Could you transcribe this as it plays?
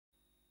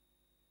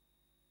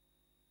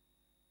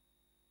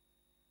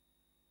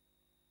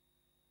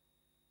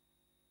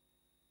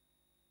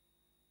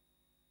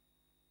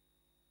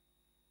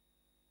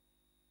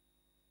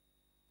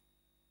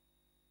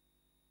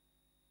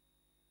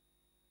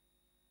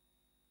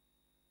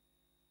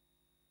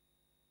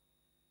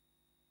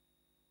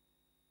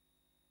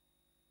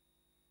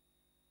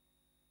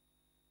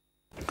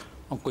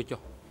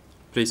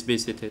Please be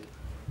seated.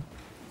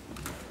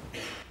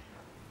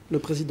 Le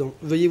président,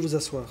 veuillez vous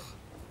asseoir.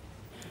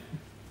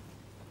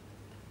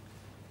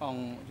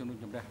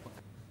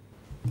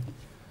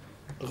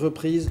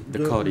 Reprise The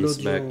de court is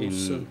back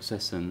l'audience. in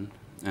session,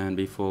 and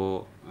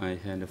before I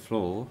hand the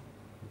floor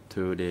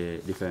to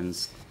the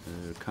defense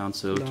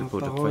counsel La to put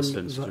the parole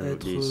questions va to être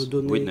this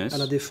donnée witness, à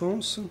la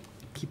défense,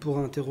 qui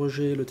pourra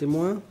interroger le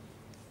témoin.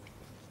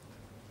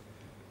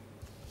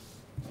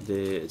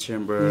 the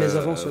chamber Mais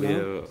avant cela,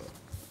 will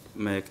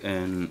make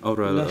an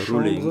oral la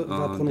ruling Chambre va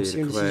on the prononcer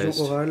une décision request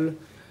orale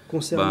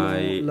concernant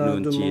by la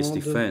Nunchi's demande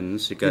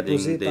defense déposée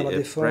regarding par la the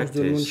défense de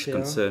practice Nunchia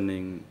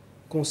concerning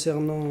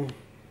concernant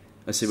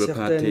a civil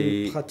certaines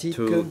party pratiques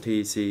to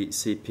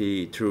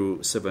TCCP through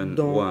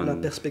dans la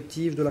 71.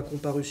 perspective de la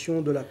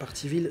comparution de la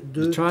partie civile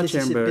de The trial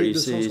chamber TCCP is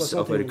seized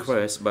of a 271.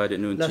 request by the La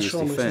Nunchi's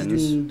Chambre saisie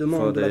defense d'une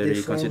demande for de the la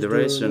défense de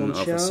reconsideration of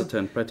Nunchia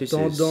certain practices,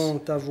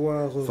 tendant à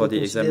voir for the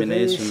reconsidérer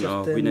examination of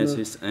certaines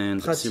witnesses and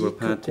civil pratiques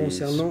parties.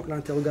 concernant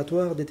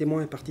l'interrogatoire des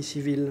témoins et parties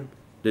civiles.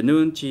 The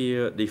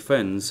Nunchia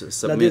defense La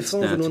submits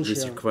défense de that this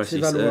Nunchia request fait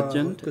is valoir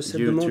urgent que cette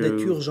due demande est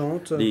to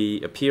urgente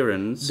the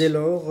appearance dès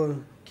lors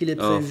qu'il est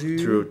of prévu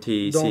through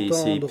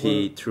d'entendre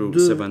TCCP through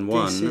deux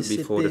 71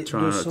 before the TCCP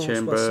trial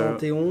chamber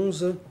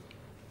 271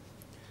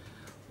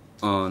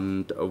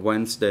 on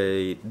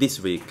Wednesday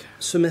this week.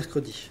 ce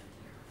mercredi.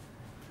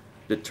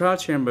 The trial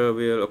chamber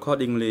will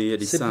accordingly C'est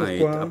decide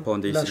pourquoi upon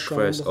this la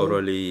request Chambre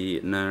orally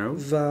now,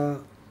 va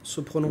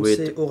se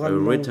prononcer with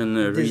oralement written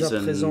dès à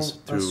présent reasons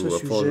à ce to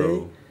sujet,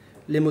 follow.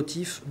 les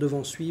motifs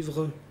devant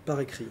suivre par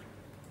écrit.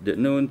 The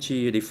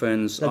Nunchi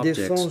defense La objects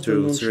défense de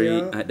to three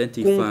Nunchia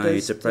identified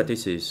conteste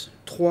practices.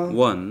 trois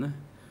One,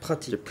 the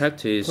pratiques.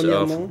 practice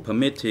Premièrement, of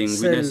permitting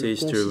celle witnesses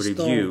to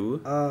consistant review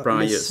à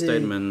prior laisser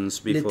statements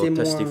les before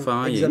témoins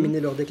testifying examiner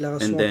leurs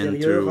déclarations and then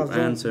antérieures to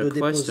avant answer de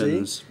déposer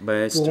questions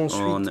based pour on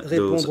ensuite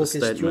répondre aux those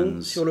questions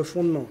statements. sur le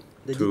fondement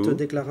des Two, dites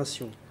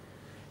déclarations.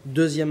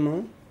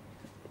 Deuxièmement,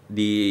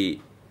 The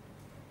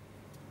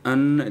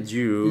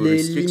undue les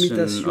restriction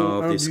limitations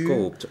of the indues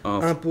scope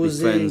of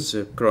imposées defense à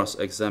la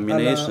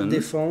cross-examination.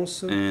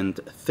 défense And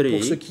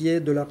pour ce three, qui est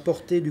de la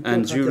portée du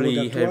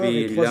unduly contre-interrogatoire. heavy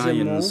Et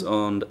troisièmement, reliance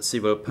on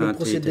civil le party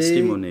procédé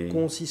testimony.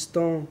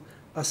 consistant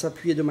à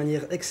s'appuyer de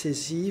manière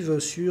excessive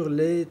sur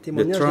les The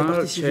témoignages des trial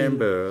parties civiles.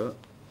 chamber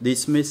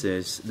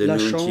dismisses the La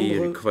Nunchi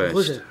Chambre request.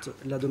 rejette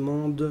la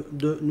demande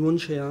de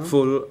Nunchia.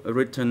 Full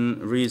written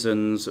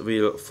reasons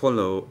will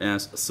follow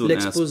as soon as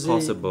L'exposé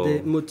possible.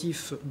 des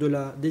motifs de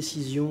la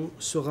décision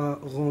sera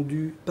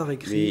rendu par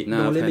écrit We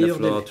now dans les hand the meilleurs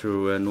floor délais.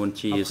 to À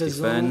Nunchi's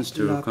présent, defense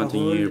to la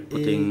continue parole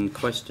putting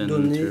est questions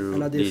donnée à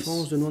la to this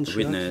défense de Nunchia qui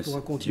witness.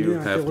 pourra continuer You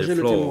à have the interroger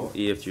le floor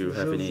témoin. if you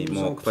have Je any vous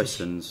en more prie.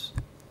 questions.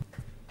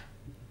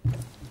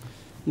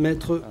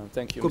 Maître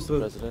Thank you, Coppe. Mr.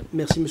 President.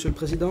 Merci, Monsieur le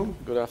Président.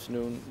 Good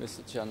afternoon,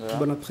 Mr. Chandra.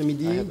 Bon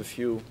après-midi. I have a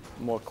few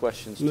more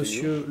questions to you.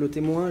 Monsieur le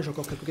témoin, j'ai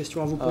encore quelques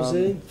questions à vous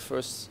poser.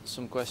 First,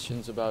 some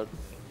questions about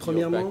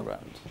Premièrement, your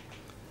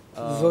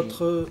background.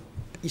 Votre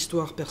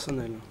histoire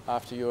personnelle.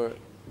 After your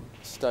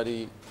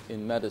study in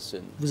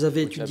medicine, Vous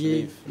avez which I étudié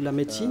believe, la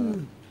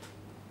médecine.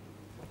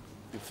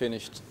 you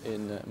finished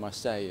in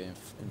Marseille,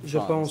 in Je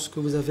France. pense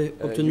que vous avez you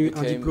obtenu un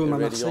became diplôme a à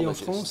Marseille, en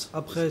radiologist. France.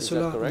 Après Is that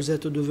cela, correct? vous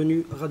êtes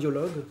devenu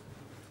radiologue,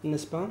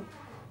 n'est-ce pas?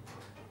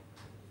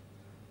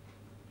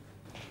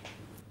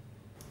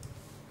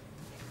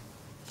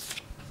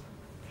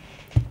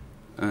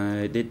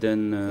 I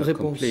didn't Réponse.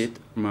 complete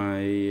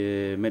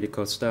my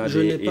medical Je study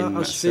n'ai pas in achevé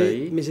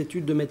Marseille. mes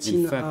études de In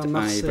médecine fact, à I went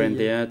Marseille.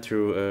 there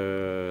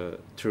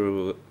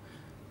to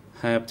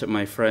help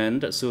my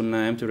friend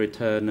Sunam to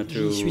return to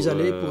J'y suis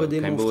allé pour aider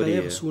mon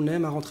Cambodia. frère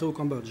Sounem à rentrer au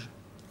Cambodge.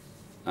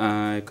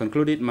 I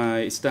concluded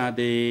my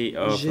study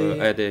J'ai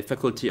at the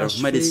Faculty of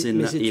achevé Medicine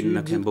mes in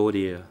études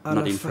Cambodia, à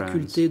not la in France.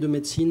 faculté de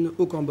médecine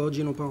au Cambodge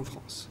et non pas en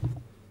France.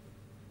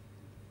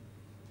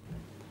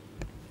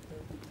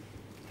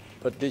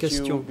 But did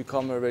Question. you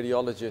become a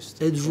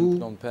radiologist Êtes-vous in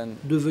Phnom Penh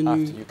devenu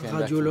after you came back from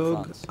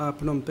radiologue France? à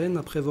Phnom Penh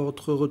après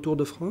votre retour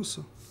de France?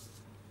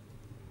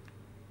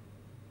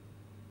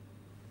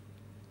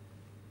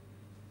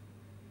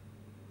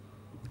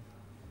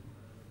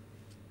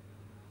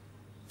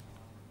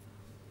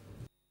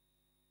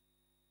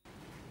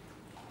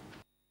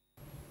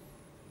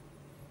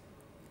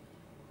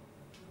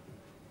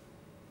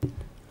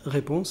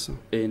 Réponse.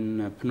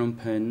 In Phnom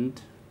Penh,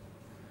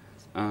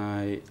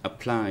 I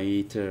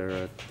applied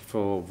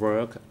for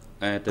work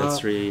at À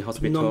three Phnom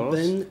hospitals.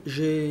 Penh,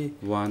 j'ai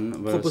One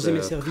was proposé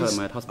mes services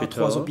Calmet à 3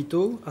 Hospital,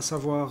 hôpitaux, à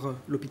savoir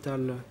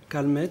l'hôpital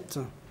Calmet,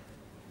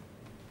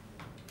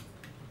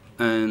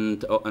 and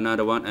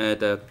another one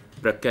at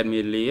Bracket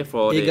Millie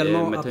for the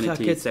également à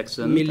maternity Bracket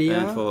section,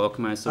 Milia, and for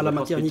Okmai à la Hospital,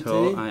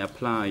 maternité, I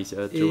applied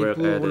et to work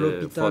pour at for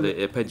l'hôpital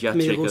the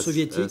pediatric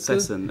khmero-soviétique,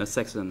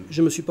 section.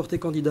 je me suis porté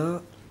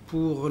candidat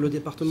pour le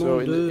département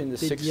So de in the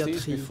 60s,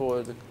 pédiatrie.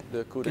 before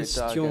the coup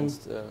d'État Question,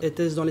 against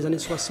était-ce dans les années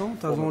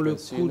 60, avant le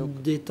coup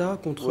d'État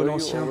contre Were you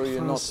l'ancien or were you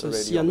not prince a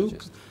Sihanouk?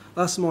 radiologist?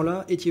 À ce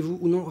moment-là, étiez-vous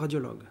ou non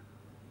radiologue?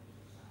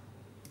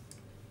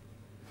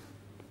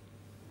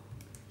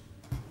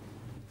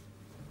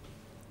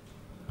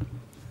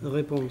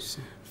 Réponse.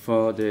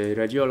 For the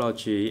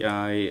radiology,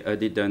 I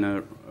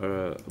didn't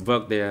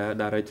work there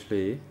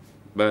directly,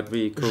 but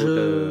we Je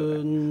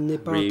could n'ai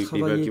pas we were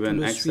travaillé tout given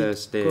de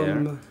access suite there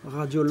comme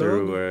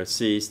radiologue. to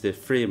see the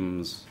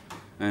films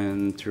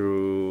and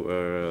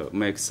to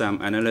make some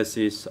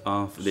analysis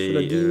of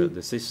Cela dit,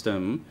 the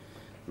system.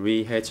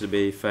 We had to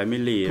be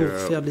familiar pour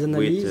faire des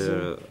analyses,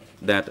 with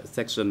that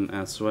section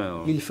as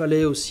well. Il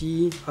fallait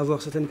aussi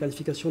avoir certaines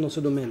qualifications dans ce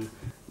domaine.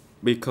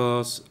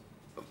 Because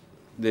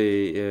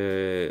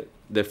the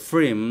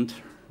film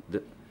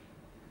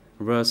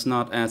was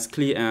not as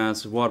clear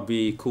as what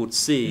we could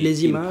see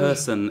Les in images,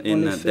 person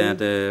en in effet,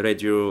 that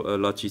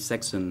radiology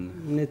section.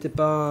 N'était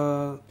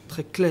pas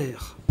très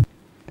clair.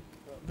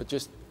 But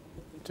just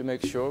to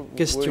make sure,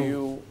 Question. were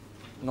you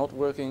not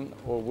working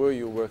or were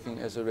you working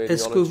as a radiologist?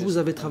 Est-ce que vous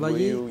avez and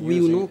travaillé, were you oui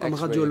ou non, using comme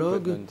X-ray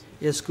radiologue? equipment,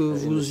 Et est-ce que in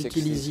vous the 60s in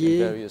utilisiez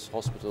various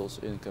hospitals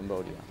in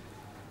Cambodia?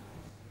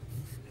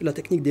 la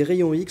technique des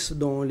rayons X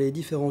dans les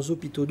différents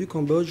hôpitaux du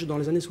Cambodge dans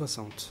les années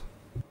 60?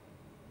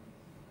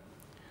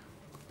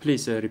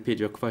 Please repeat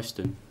your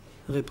question.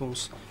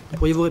 Réponse.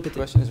 Pourriez-vous The répéter?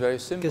 question is very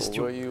simple.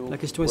 Question. Were you La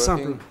question est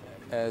working simple.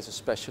 as a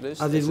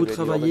specialist, Avez-vous as a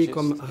travaillé radiologist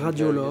comme in various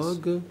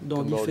radiologue dans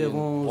Cambodian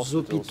différents hospitals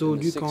hôpitaux in the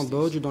du 60s,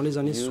 Cambodge dans les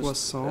années used,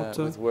 60?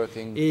 with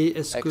working Et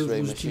est-ce que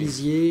X-ray vous machines?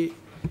 utilisiez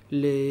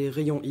les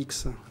rayons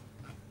X?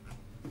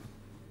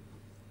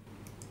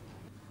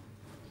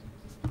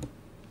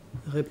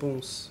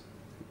 Réponse.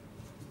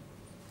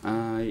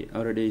 I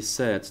already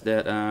said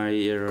that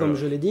I Comme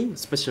je l'ai dit,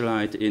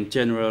 specialized in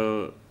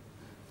general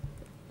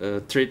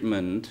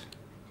treatment.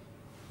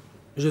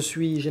 je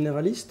suis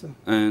généraliste.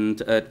 And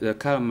at the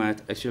Calmat,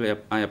 actually,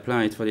 I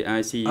applied for the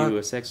ICU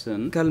À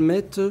section.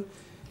 Calmette,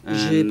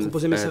 j'ai And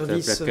proposé mes at the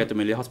services Prescott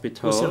Military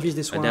Hospital, au service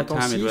des at soins that time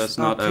it intensifs. was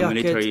not a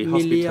military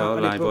Milia, hospital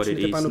à like l'époque, what ce it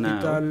n'était pas is un now.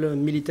 hôpital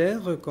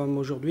militaire comme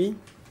aujourd'hui.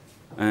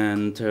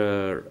 And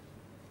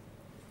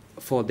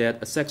for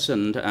that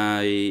section,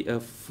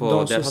 for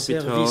Dans that ce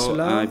hospital,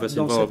 service-là, I was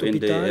dans involved cet in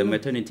the hôpital,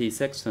 maternity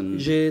section.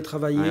 J'ai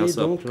travaillé I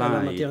also donc à la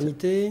applied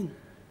maternité.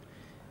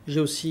 J'ai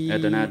aussi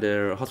At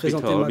another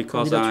présenté hospital ma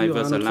because I candidature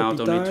à was un autre allowed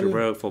only to hôpital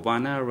work for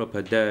 1 hour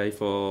per day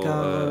for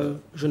car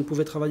je ne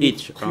pouvais travailler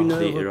each qu'une of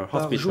the heure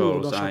par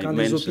jour dans hospitals I chacun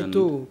des mentioned.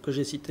 hôpitaux que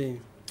j'ai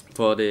cités.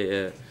 For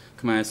the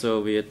Khmer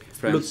Soviet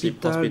Friendship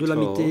L'hôpital de Hospital.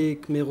 l'amitié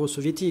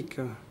khméro-soviétique,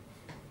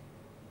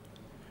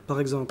 par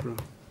exemple.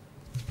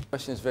 The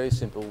question is very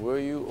simple. Were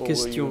you or were you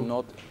Question.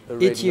 not a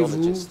Étiez-vous,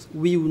 radiologist?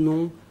 oui ou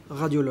non,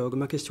 radiologue?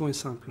 Ma question est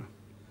simple.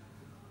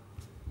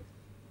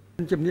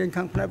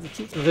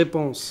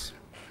 Réponse.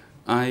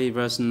 I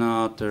was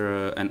not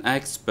an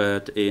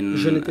expert in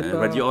Je n'étais pas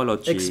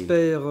radiology.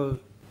 expert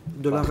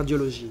de la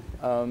radiologie.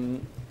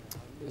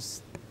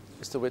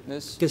 Mr.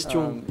 Witness,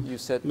 Question. you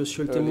said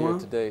Monsieur le earlier témoin,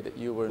 today that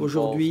you were involved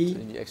aujourd'hui,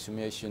 in the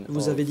exhumation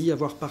Vous of avez dit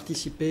avoir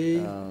participé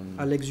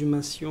à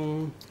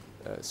l'exhumation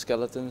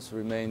skeletons,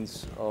 remains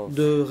of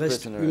de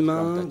restes prisoner at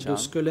humains, Krang de Tachan.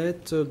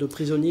 squelettes de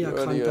prisonniers à You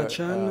Krang earlier,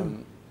 Tachan.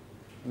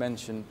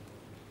 mentioned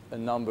a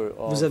number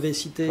of Vous avez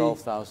cité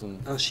 12,000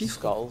 un chiffre,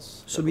 skulls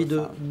that celui were de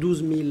found.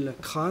 12 000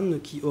 crânes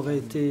qui auraient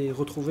été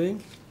retrouvés.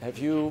 Have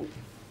you,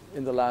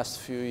 in the last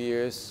few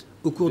years,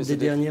 Au cours des visited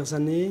dernières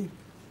années,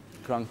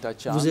 Krang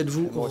Tachan? vous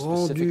êtes-vous And more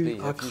rendu specifically,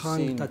 à have you Krang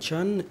seen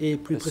Tachan et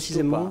plus a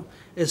précisément,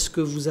 est-ce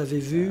que vous avez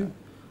vu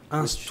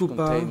un which stupa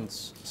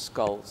contains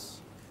skulls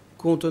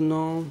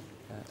contenant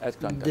at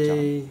Krang Tachan?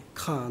 des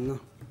crânes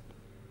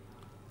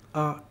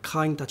à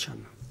Krang Tachan?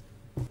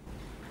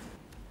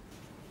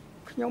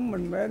 ខ្ញុំមិ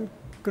នមែន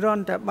គ្រា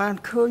ន់តែបាន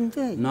ឃើញ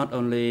ទេ Not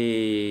only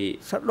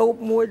សដូប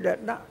មួយដែល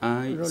ដាក់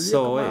I រលាក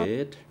saw ក្បាល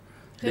it,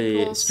 the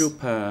Réponse.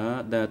 stupa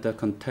that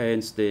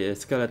contains the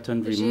skeleton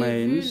J'ai vu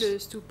remains le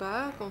stupa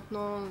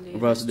contenant les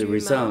was restes the humains.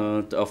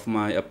 result of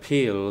my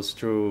appeals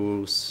through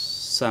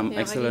some Et en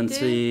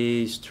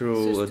excellencies, Ce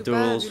through stupa a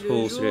those vu le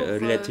whose jour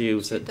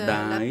relatives suite à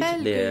died l'appel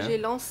que j'ai there,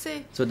 lancé.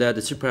 so that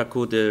the stupa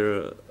could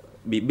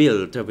be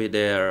built with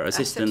their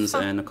assistance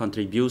fin. and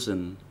contribution.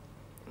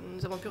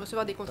 Nous avons pu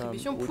recevoir des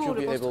contributions Would pour you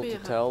le be able to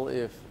construire. tell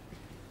if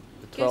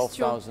the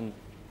Question. 12,000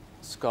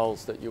 skulls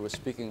that you were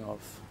speaking of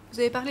Vous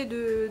avez parlé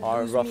de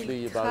Are 12 roughly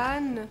 000 about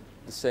crânes.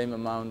 the same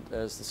amount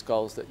as the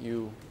skulls that you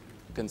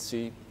can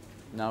see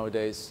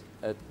nowadays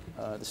at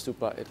the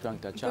stupa at Krang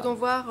Peut-on Tachan?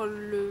 voir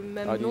le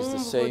même Are these the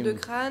nombre same de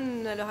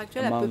crânes à l'heure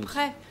actuelle, à peu amount?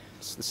 près,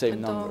 It's the same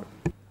dans number.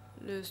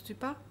 le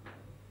stupa?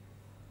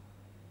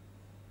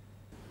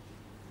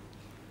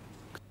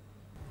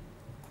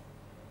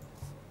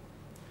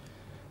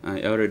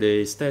 I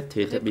already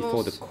stated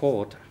before the Réponse.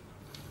 court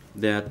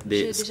that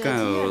J'ai the déjà dit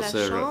à la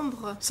skulls,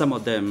 Chambre some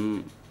of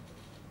them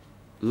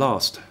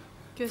lost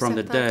que from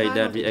the certains day crânes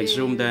that ont we été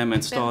exhumed them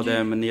and stored perdus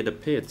them near the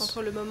pits.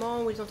 entre le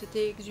moment où ils ont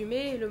été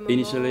exhumés et le moment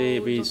Initially,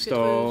 où we ils ont pu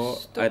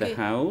store être at the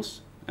stockés.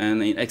 house,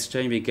 and in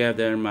exchange, we gave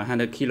them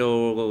 100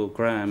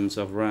 kilograms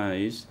of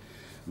rice.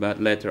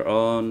 But later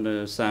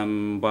on,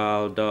 some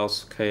wild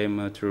dogs came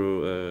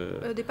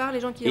Au départ, les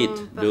gens qui eat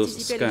ont those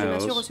participé à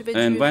l'exhumation skulls. recevaient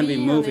And du when we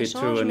riz en moved it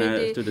échange,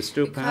 mais to the des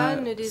stupa,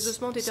 crânes et des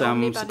ossements ont été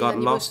emmenés some par des got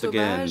animaux lost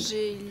again. sauvages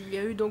et il y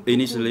a eu donc beaucoup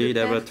Initially, de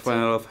there were pertes.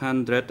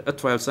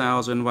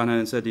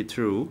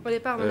 12,132 Au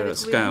départ, on avait trouvé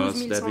skulls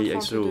 12 that we 132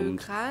 exhumed.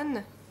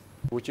 crânes.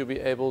 Would you be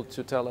able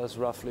to tell us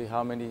roughly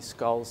how many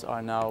skulls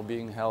are now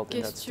being held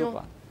in that Question.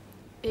 stupa?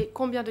 Et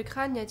combien de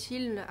crânes y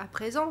a-t-il à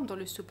présent dans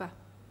le stupa?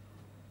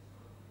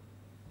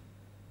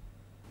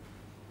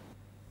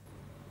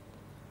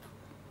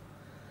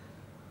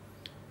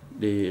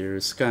 The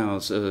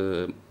skulls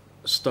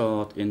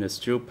stored in the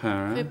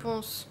stupa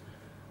Réponse.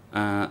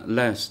 are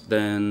less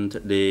than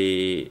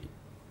the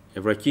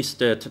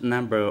registered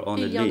number on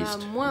the Il y en a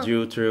list moins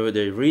due to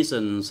the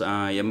reasons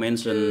I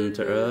mentioned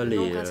que le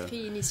nombre earlier.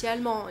 inscrit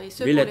initialement, et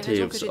ce pour les raisons que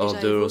Relatives j'ai of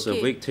déjà those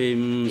évoquées.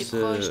 victims Les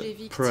proches des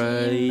victimes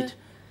prayed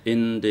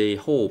in the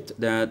hope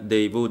that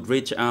they would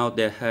reach out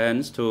their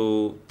hands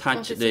to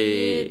touch ont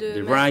essayé the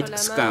de right mettre la main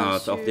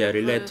scalp of their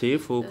sur,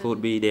 relative who could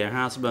be their les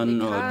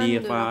husband or crânes dear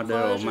de leurs father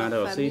or proches, mother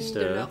or leur famille, de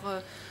sister. leur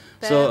père,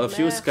 So a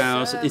few mère,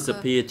 skulls sœur.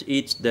 disappeared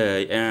each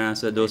day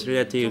as those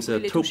relatives Ils ont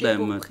voulu les took toucher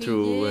pour them prier,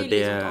 to les ont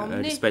their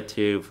emmenés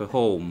respective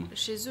home.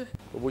 chez eux.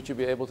 Would you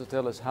be able to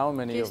tell us how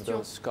many of Question.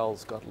 those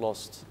skulls got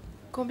lost?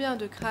 Combien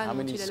de How crânes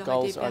many ont-ils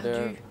alors été skulls are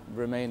there perdus?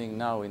 remaining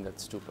now in that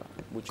stupa?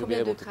 Would you be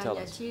Combien de able to crânes tell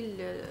y us? a-t-il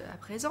à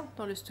présent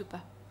dans le stupa?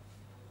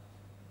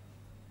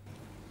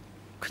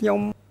 ខ្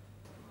ញុំ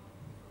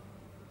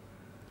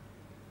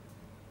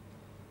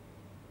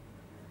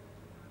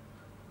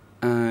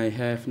I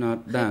have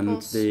not done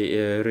Réponse.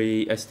 the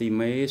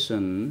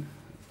re-estimation,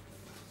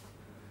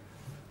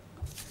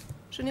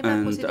 Je n'ai pas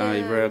and procédé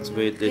I à worked une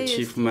with the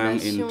chief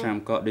monk in réestimation,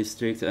 Tramkot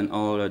district and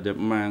all the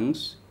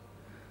monks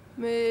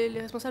mais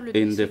les responsables du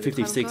in the district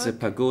de 56 Tramkot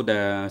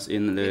pagodas in et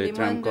the les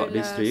moines Tramkot de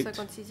la district.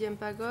 56e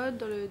pagode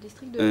dans le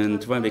district de And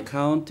when we Tramkot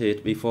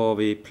counted before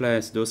we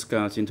placed those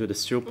skulls into the ont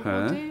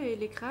stupa, compté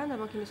les crânes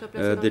avant qu'ils ne soient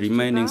placés dans the le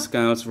remaining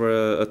stupa. skulls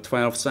were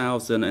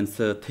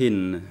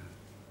 12,013.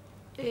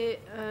 Et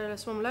à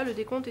ce moment-là, le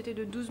décompte était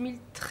de 12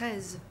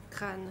 013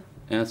 crânes.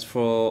 As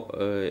for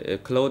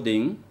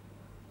clothing,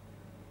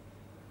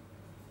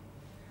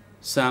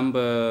 some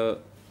were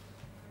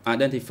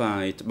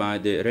identified by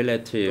the Pour ce qui est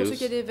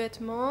relatives. des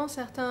vêtements,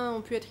 certains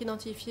ont pu être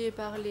identifiés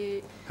par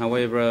les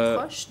However,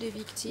 proches des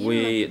victimes.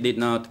 we did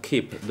not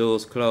keep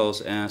those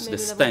clothes as Mais the nous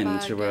n'avons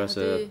stench pas was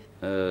gardé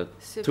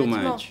ces too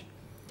vêtements, much.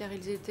 car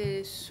ils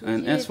étaient And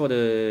souillés. as for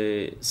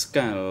the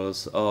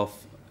skulls of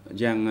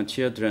young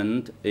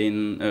children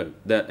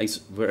that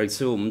were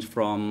exhumed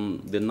from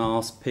the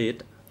North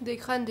Pit, Des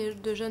crânes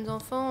de jeunes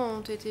enfants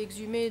ont été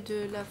exhumés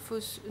de la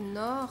fosse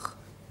nord.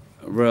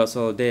 were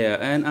also there.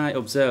 And I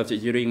observed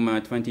during my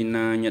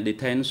 29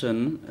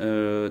 detention,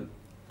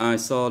 I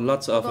saw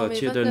lots of Dans mes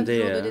children 29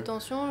 jours de there.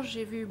 détention,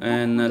 j'ai vu beaucoup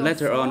And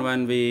later on, d'enfants.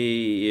 when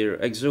we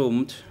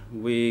exhumed,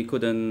 we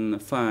couldn't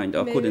find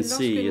or Mais couldn't lorsque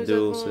see nous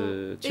those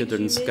avons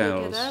children's exhumé les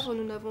skulls. cadavres,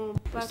 nous n'avons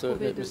pas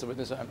trouvé de Mr.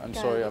 Witness, I'm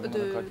cas- sorry, I'm de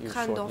going to cut you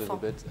crâne short a little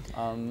d'enfant. bit.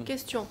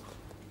 Question.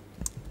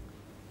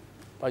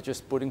 By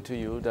just putting to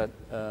you that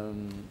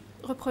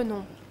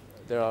Reprenons.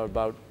 there are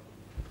about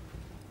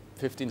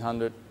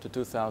 1,500 to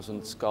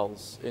 2,000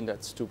 skulls in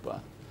that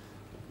stupa.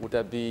 Would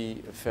that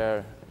be a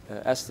fair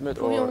estimate,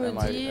 or am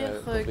Pourrions-nous I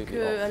dire completely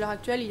qu'à off? l'heure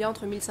actuelle, il y a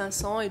entre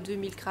 1500 et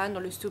 2000 crânes dans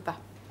le stupa?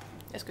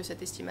 Est-ce que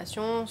cette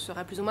estimation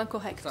sera plus ou moins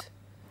correcte?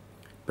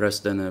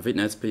 President,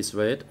 witness, please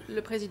wait.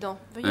 Le président,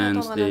 veuillez And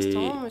attendre un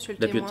instant, monsieur the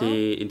le témoin.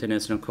 Deputy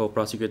International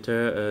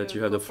Court-Prosecutor,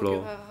 you have the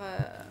floor.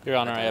 Your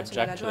Honor, I international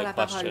object to adjoint à the la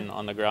parole. question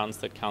on the grounds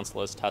that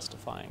counsel is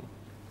testifying.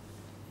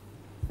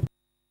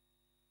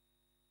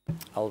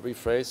 I'll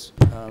rephrase.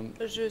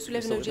 Je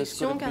soulève une Mr. Witness,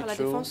 objection could it car be la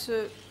true défense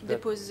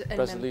dépose elle-même.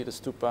 Presently, the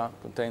stupa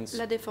contains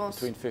La défense.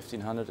 between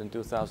 1,500 and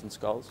 2,000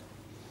 skulls.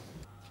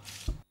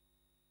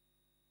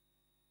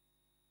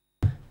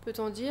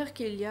 Peut-on dire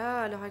qu'il y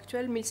a à l'heure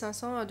actuelle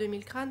 1500 à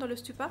 2000 crânes dans le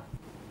stupa?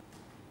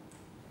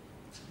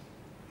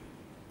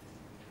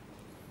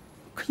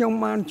 ខ្ញុំ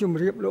បានជម្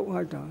រាបលោក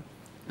ហើយតើ I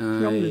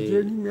ខ្ញុំនិយា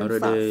យនេះមាន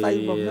សាកសីរ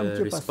បស់ខ្ញុំ already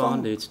ជាប្រសង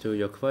responded to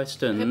your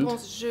question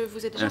Réponse, je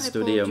vous ai déjà as to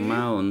the répondu.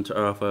 amount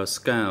of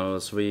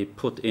skulls we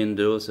put in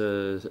those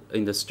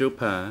in the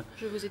stupa,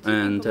 Je vous ai dit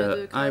and combien de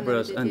crânes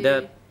eyebrows, avaient and été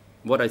that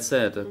what I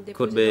said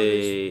could déposés dans le be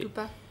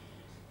stupa.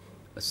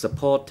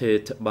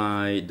 supported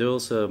by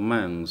those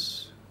monks.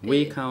 We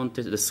Et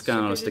counted the Ce que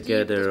skulls je dis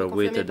together peut être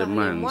with confirmé the par les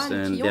monks, moines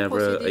and qui ont there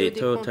were procédé a au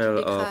décompte total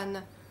des of crânes.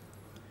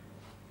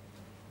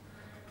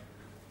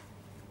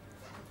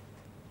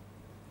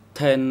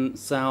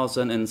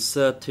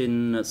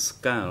 10,013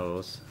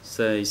 skulls,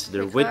 says the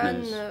Les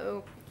witness.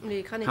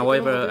 les crânes étaient au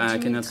However, nombre de I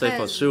 10 cannot say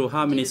for 013, sure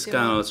how dit many le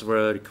témoin. skulls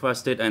were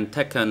requested and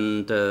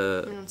taken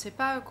On ne sait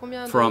pas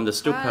combien from de the crânes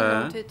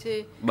stupa ont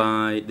été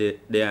by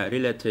their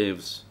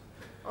relatives.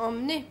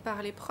 emmenés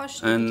par les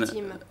proches des And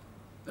victimes.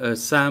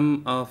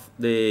 some of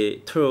the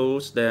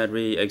tools that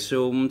we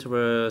exhumed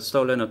were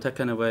stolen or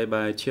taken away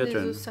by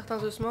children.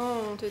 Certains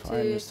ossements ont été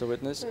Hi, Mr.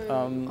 Witness.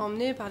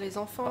 emmenés par les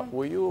enfants.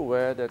 Were you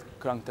aware that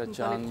Krang Par les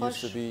Tachan used to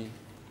proches. be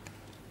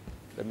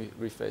let me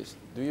rephrase.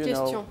 Do you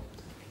Question. know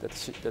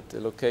that the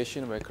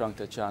location where Krang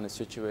Tachan is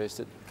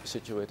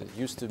situated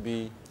used to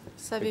be a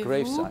Savez-vous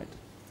gravesite?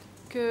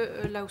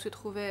 que là où se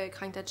trouvait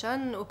Krang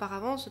Tachan,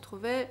 auparavant se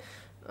trouvait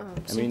un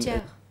I mean,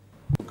 cimetière,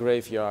 a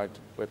graveyard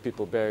where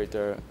people buried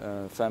their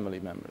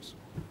family members.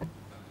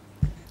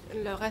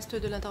 le reste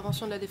de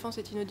l'intervention de la défense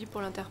est inaudible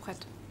pour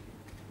l'interprète.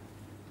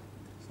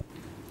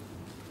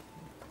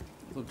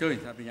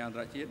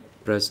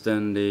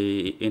 President,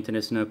 the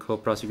International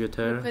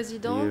Co-Prosecutor, Le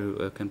président,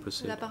 you can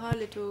proceed. La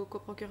parole est au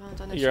coprocureur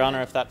international. Your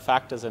Honor, if that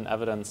fact is in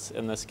evidence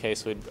in this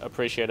case, we'd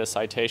appreciate a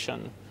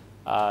citation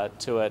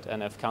to it,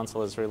 and if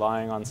counsel is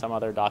relying on some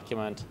other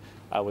document,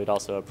 we'd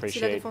also Si la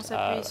appreciate défense a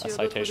appuie sur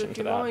d'autres citation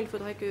to documents, that. il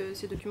faudrait que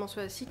ces documents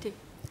soient cités.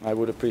 I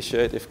would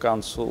appreciate if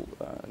counsel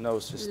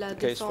knows La the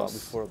case file défense.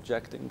 before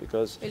objecting,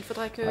 because Et il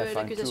faudra que I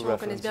find l'accusation two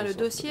connaisse bien le references of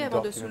dossier the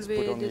avant de documents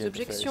soulever put on the des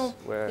objections.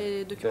 interface where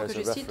Les documents que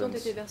there's je a cite ont été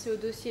reference, versés au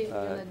dossier. Il y en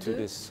a to deux.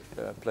 this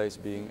place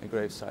being a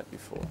gravesite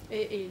before.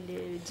 Et il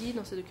est dit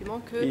dans ces documents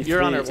que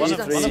Your Honor, c'est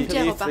un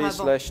cimetière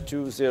auparavant.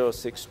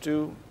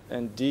 E3/2062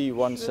 and Je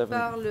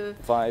parle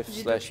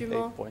du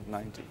document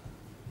D175/8.90.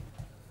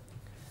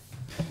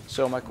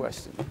 So my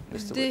question,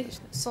 Mr.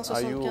 Witness,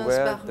 are you 175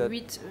 aware par that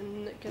 8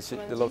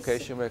 the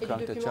location where et Krang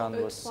du document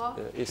Tachan was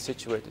E3 is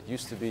situated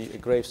used to be a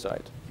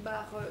gravesite?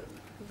 bar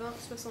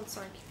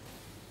 2065.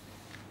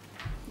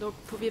 Donc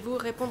pouvez-vous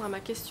répondre à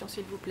ma question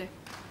s'il vous plaît?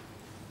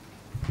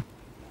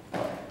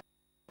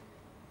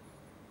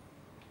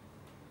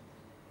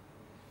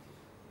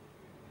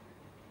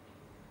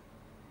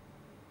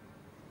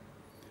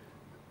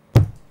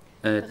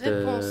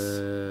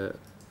 At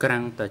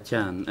Krang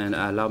Tachan, and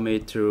allow me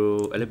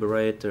to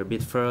elaborate a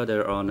bit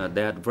further on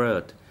that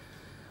word.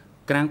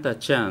 Krang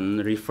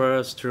Tachan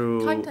refers to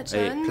Krang a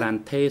Tachan,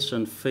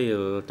 plantation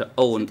field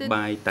owned c'était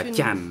by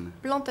Tachan.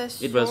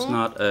 Plantation It was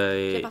not qui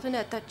a appartenait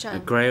à Tachan.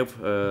 grave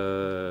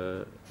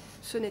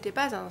Ce n'était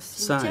pas un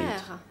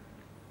cimetière.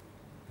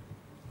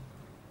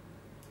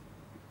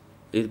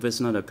 It was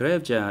not a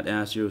graveyard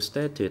as you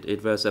stated.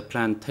 It was a Contrairement à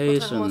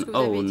plantation ce que vous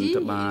avez dit, owned il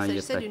by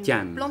s'agissait d'une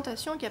Tachan.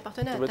 plantation qui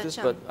appartenait à Witness,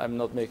 Tachan. but I'm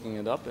not making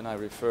it up, and I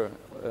refer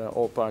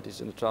all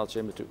parties in the trial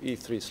chamber to La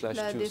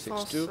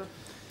défense. E3/262.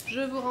 Je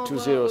vous renvoie au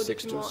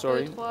 2062, document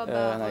sorry, E3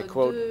 and I bar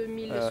quote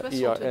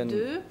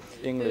 2062,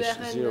 English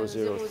ERN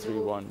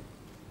 0031.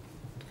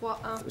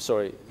 31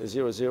 Sorry,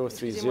 0030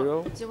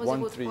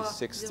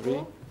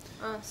 1363.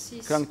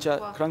 163.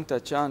 Krang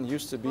Tachan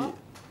used to be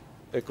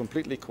a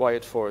completely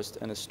quiet forest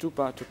and a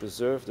stupa to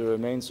preserve the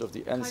remains of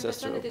the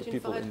ancestor Krang of the était une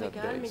people forêt in très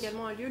that calme, days.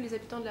 également un lieu où les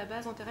habitants de la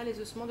base enterraient les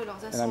ossements de leurs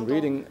And I'm ascendants.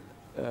 reading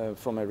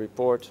from a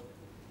report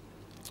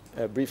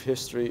a brief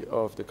history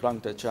of the Krang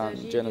Il Tachan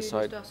s'agit d'une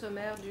genocide, histoire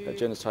sommaire du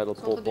genocidal Pol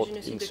centre de Pot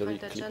génocide de Ingsari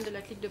Krang Tachan, clique. de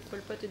la clique de Pol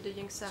Pot et de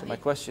Ieng So Sari. my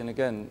question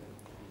again,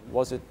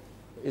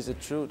 is it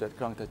true that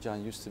Krang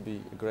Tachan used to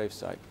be a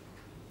gravesite?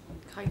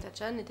 Krang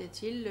Tachan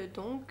était-il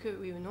donc,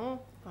 oui ou non,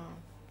 un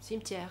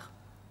cimetière?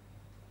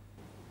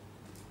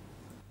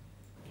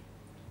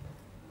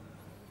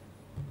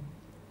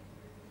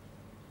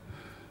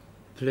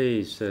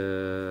 Please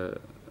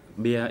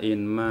bear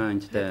in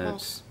mind that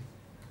Réponse.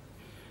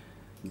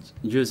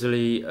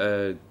 usually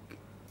a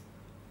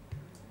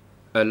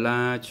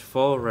large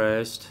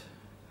forest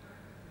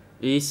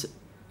is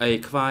a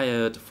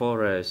quiet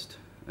forest,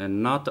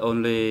 and not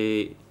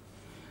only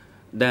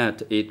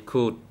that, it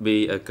could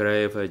be a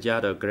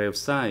graveyard or grave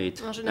site.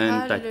 En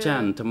général, And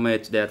Tachan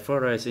made that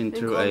forest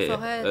into grande forêt est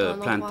un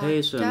endroit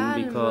plantation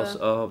calme, because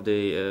of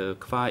the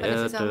Pas quiet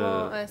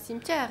nécessairement un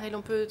cimetière, et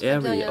l'on peut très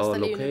bien y area or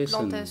installer une location.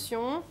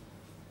 plantation.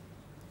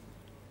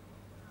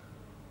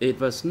 It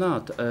was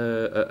not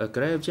a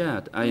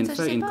graveyard. I Il ne in fact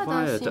s'agissait pas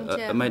d'un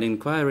cimetière. made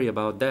inquiry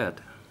about that.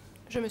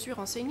 Je me suis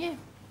renseignée.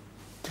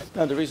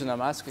 Now the reason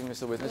I'm asking,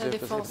 Mr. Witness, La is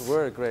because défense. it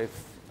were a grave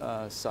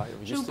site, or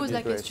Je vous used to pose be a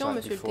la grave question, site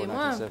monsieur le before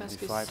témoin, parce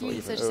que 1975 or s'il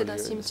even s'agissait d'un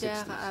earlier in the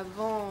cimetière 60s.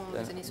 avant les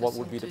Then années what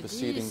would be the 70,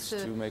 proceedings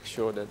to make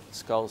sure that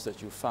skulls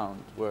that you found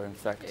were in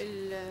fact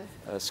il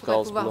faudrait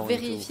skulls pouvoir belonging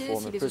vérifier to si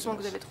former les ossements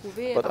que vous prisoners? avez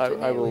trouvés But I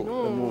appartenaient ou will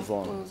non move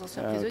on aux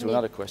anciens to prisonniers.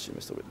 another question,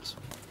 Mr. Witness.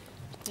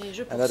 Et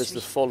je And that is the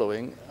poursuis.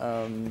 following.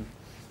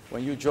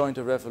 When you joined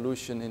the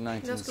revolution in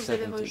Lorsque vous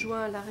avez 1970,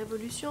 rejoint la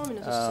Révolution en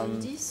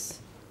 1970,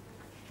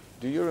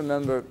 do you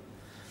remember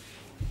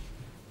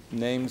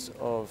names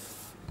of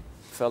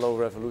fellow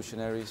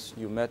revolutionaries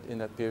you met in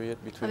that period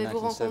between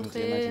avez-vous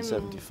 1970 and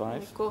rencontré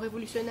 1975?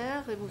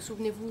 co-révolutionnaires et vous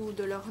souvenez-vous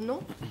de leurs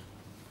noms?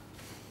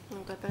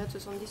 Donc la période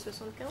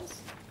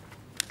 70-75.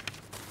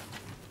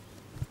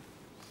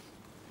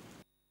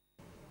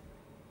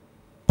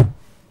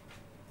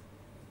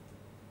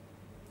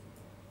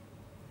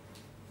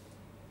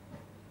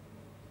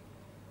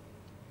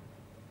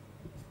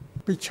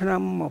ពីឆ្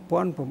នាំ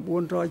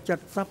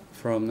1970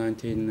 From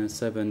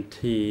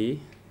 1970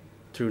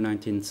 through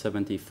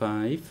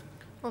 1975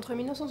 Entre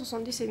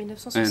 1970 et and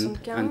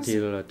 1975,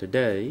 until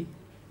today,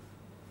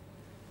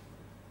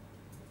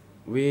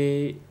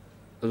 we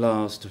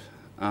lost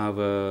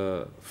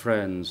our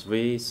friends.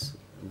 We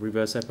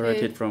were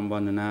separated Et from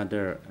one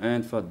another,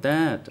 and for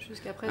that,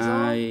 jusqu'à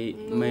présent, I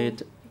nous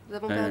made Nous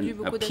avons perdu and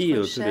beaucoup d'êtres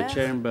appeal to the chers.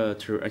 chamber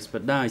to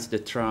expedite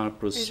the trial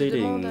Et je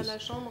demande à proceedings. la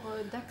Chambre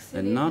And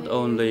d'accélérer not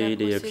only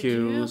the la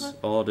procédure. accused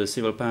or the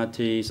civil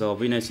parties or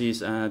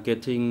witnesses are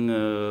getting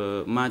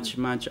much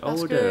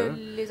Parce older.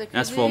 que les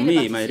As accusés, for les me,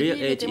 parties my real civiles,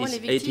 les age témoins, is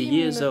les 80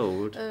 years victimes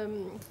old.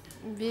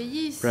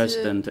 vieillissent.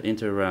 President Le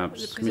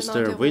interrupts. président Mr.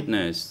 interrompt.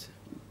 Witness,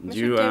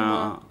 Monsieur you le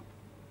are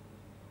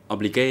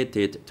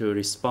obligated to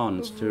respond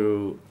Vous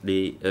to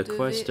the devez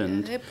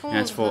question. répondre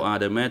As for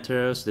other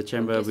matters, the aux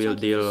chamber questions will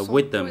qui vous deal sont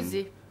with them.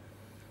 posées.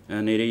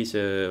 And it is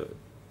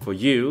for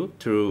you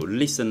to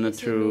listen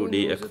Laissez-nous to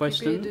the nous occuper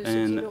question de ceux qui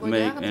and nous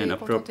make regardent an et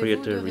appropriate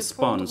contentez-vous de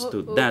response to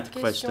répondre aux that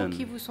questions qui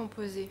question. vous sont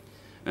posées.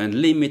 And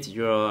limit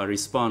your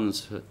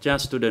response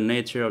just to the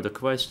nature of the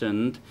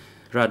question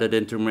rather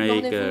than to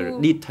make a Bornez-vous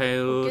aux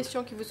detailed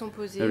questions qui vous sont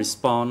posées.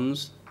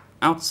 response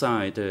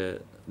outside Et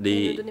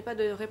ne the donnez pas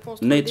de réponse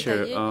trop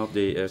nature détaillée of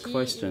the qui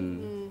question.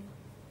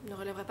 ne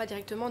relèvera pas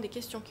directement des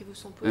questions qui vous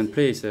sont posées. And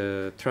please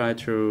try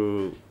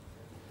to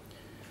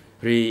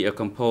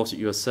recompose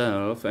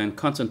yourself and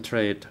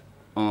concentrate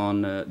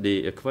on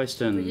the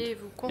question. Veuillez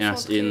vous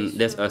As concentrer in,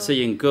 there's a sur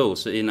saying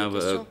goes in les our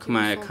questions qui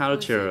Khmer vous sont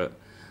culture,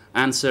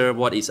 answer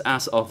what is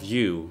asked of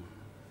you,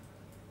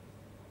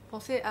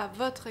 pensez à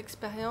votre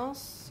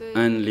expérience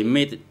and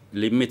et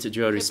limit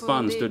your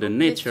response to the répondez aux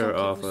nature questions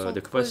qui of vous sont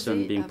the question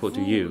posées being à put to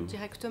vous you.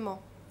 directement.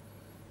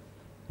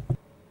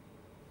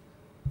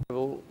 I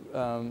will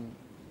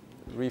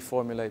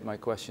reformulate my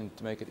question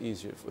to make it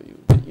easier for you.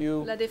 Did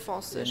you, La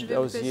défense. Je in vais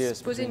vous those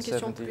years poser between une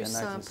question 70 plus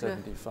and simple.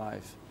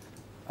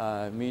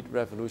 1975, meet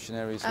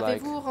revolutionaries like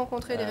Avez-vous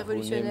rencontré des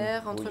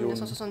révolutionnaires entre Hu Yun,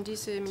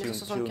 1970 et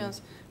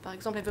 1975? Par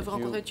exemple, avez-vous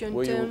rencontré Thien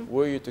were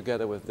Ton, you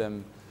together with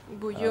them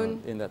Bu Yun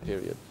in that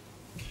period?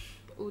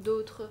 ou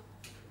d'autres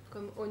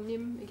comme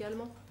Onim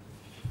également?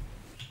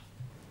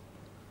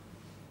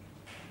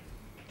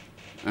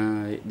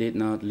 I did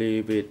not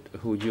live with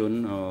Hu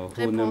Yun or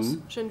Hu Réponse.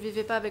 Nam. Je ne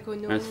vivais pas avec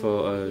Onim As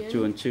for ou Yen.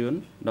 Chuan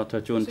Chun,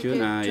 Dr. Chuan Ce Chun,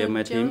 que I Chuan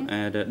met him Chun,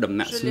 at Dam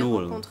Nat Je l'ai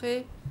Snool.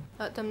 rencontré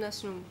à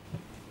Tamnasnum.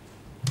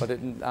 But I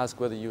didn't ask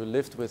whether you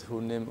lived with Hu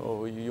Nim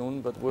or Hu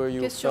Yun, but were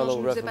you Question, je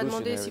fellow ne vous ai pas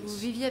demandé si vous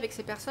revolutionaries? viviez avec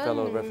ces personnes,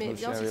 Fellow mais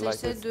bien s'il revolutionary like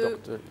s'agissait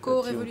with de Dr.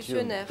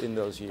 co-révolutionnaires. in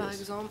those years. Par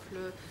exemple,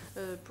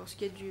 pour ce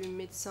qui est du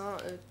médecin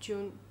Thien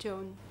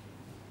Ton.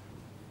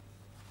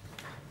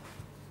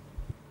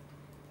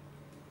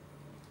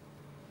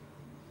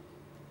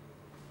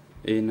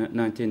 In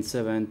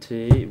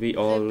 1970, we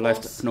all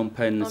left Réponse. Phnom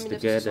Penh En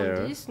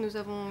together. 1970, nous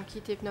avons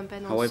quitté Phnom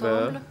Penh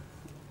However, ensemble.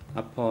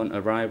 upon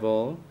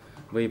arrival,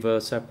 we were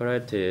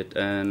separated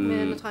Mais à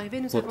and notre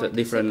arrivée, nous avons put, été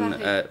different,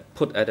 séparés.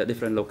 put at a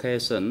different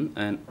location.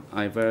 And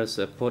I was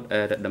put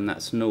at Dam Nat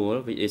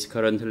Snool, which is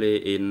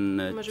currently in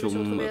Moi, je me suis Chum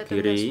retrouvée à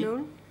Kiri,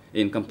 Tamnasnul,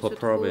 in qui Kampot se trouve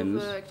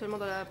province. actuellement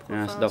dans la As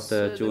province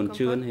Dr. de Chun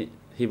Chun, Kampot.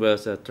 he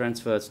was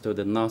transferred to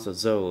the north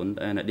zone,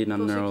 and I did not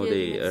Pour ce know qui est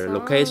du the médecin,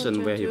 location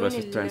Thien where he Ton, was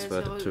il s'est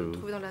transferred to.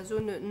 retrouvé dans la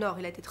zone nord.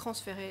 Il a été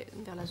transféré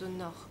vers la zone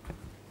nord.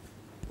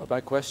 But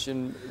my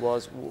question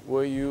was,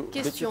 did you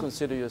Question.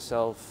 consider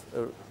yourself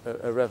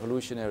a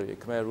revolutionary, a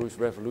Khmer Rouge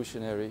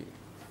revolutionary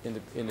in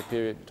the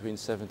period between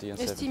 70 and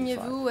 75?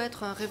 Estimiez-vous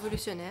être un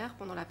révolutionnaire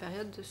pendant la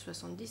période de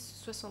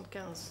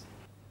 70-75?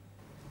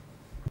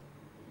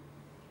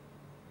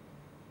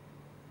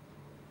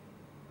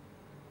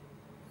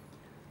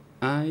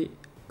 I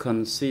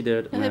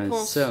considered Réponse.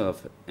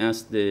 myself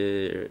as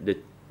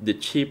the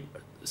chief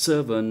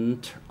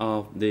servant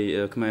of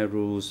the Khmer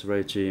Rouge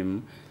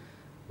regime,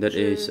 that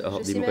is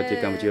of Democratic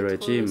J'estimais Cambodia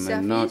être au regime,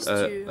 and not service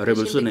a du régime des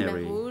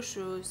revolutionary. Khmer Rouges,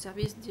 au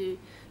service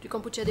du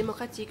Cambodge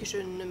démocratique. Je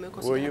ne me Were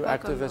considère you pas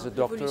active comme as a un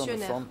doctor on the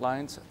révolutionnaire. front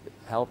lines,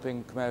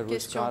 helping Khmer Rouge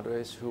Question.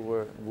 cadres who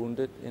were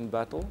wounded in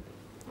battle?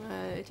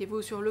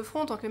 Étiez-vous sur le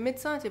front en tant que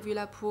médecin? Étiez-vous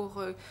là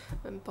pour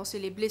penser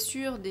les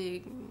blessures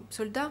des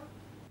soldats?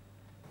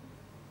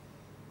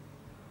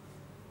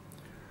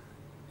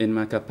 In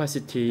my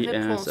capacity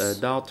Réponse. as a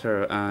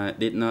doctor, I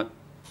did not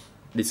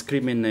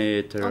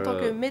discriminate En tant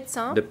que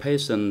médecin, the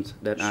patients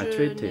that I je n'ai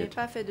treated.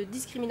 pas fait de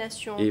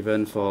discrimination.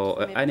 Even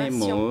for entre mes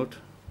animal,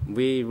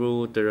 we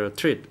would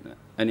treat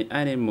any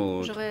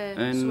animal, J'aurais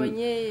and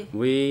soigné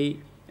we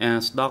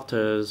as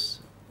doctors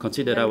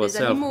consider Même les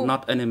ourselves animaux.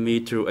 not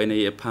enemy to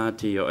any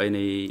party or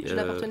any Je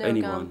n'appartenais à aucun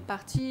anyone.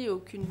 parti,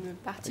 aucune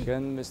partie.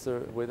 Again,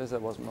 Mr. Withers,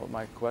 that was not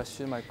my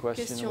question. My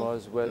question Question.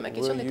 was, Ma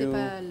question were n'était you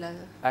pas la...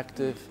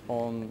 active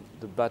on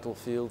the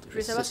battlefield, Je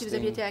voulais savoir si vous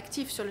aviez été assisting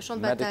actif sur le champ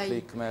de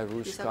medically bataille Khmer Je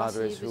voulais Rouge savoir si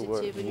cadres vous who were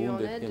étiez venu en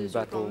wounded aide in sur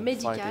le plan battle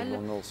médical fighting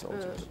Mongol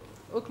soldiers.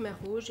 aux Khmer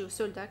Rouges et aux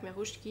soldats Khmer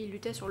Rouges qui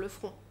luttaient sur le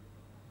front.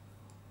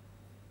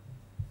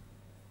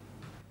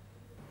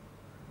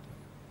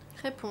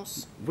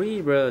 Réponse.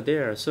 We were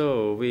there,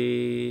 so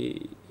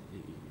we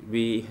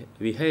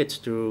had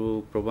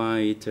to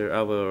provide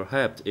our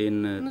help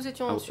Nous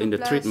étions sur in the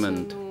place,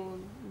 treatment nous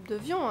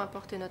devions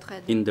apporter notre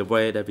aide in the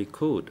way that we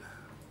could.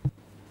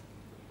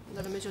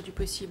 dans la mesure du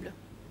possible.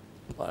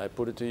 Well, I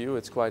put it to you,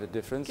 it's quite a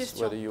difference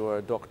Question. whether you are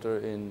a doctor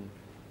in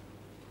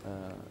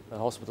a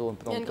hospital in Il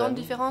y Phnom a une grande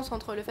Penh différence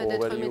entre le fait or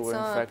d'être whether you were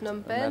médecin in à fact Phnom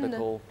a Penh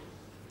medical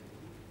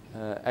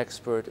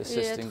expert et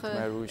assisting être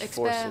Khmer Rouge expert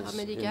forces in the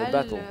médical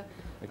battle.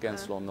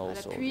 against Lon Nol à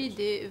l'appui soldiers.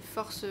 des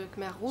forces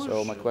Khmer rouges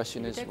So my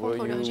question qui is, luttaient were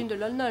contre le you régime de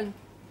Lon Nol.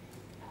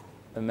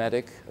 a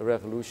medic, a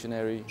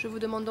revolutionary, Je vous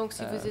demande donc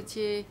si vous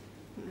étiez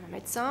un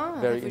médecin,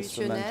 un very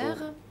révolutionnaire,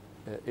 instrumental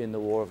in the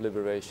war of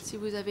liberation? si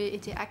vous avez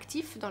été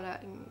actif dans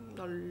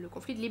le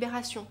conflit de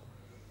libération.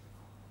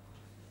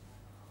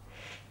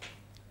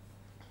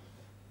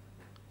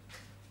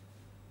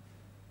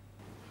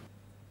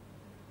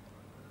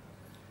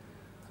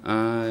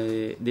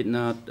 I did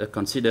not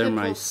consider Réponse.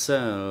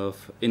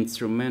 myself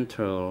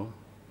instrumental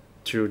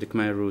through the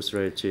Khmer Rouge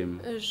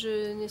regime.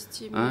 Je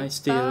n'estime I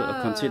still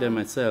pas consider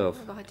myself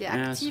avoir été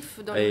as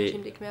actif dans le a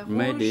régime des Khmer rouges.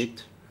 medic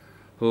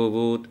who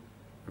would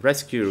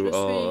rescue Je suis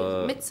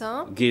or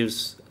médecin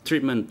gives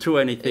treatment to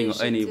et anything or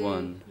j'étais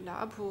anyone,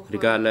 là pour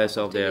regardless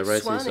of apporter their les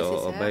soins races or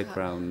nécessaires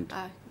background.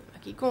 à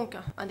quiconque,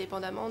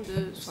 indépendamment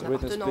de son Mr.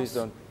 Witness, please appartenance.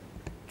 don't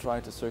try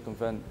to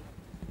circumvent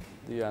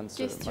the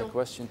answer. Question. My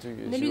question to you is,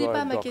 you N'éludez are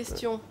pas a ma doctor.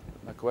 question.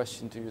 My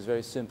question to you is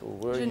very simple.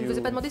 Were Je ne you vous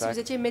ai pas in demandé si vous fact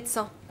étiez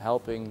médecin.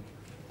 helping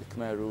the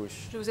Khmer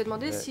Rouge Je vous ai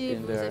demandé si in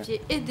vous their aviez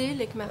aidé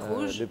les Khmer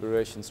rouges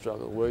liberation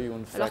struggle? Were you in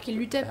alors fact qu'ils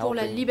luttaient pour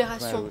la helping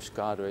libération. Khmer Rouge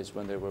cadres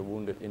when they were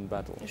wounded in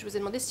battle? Je vous ai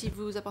demandé si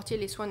vous apportiez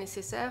les soins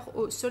nécessaires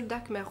aux soldats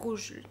Khmer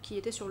rouges qui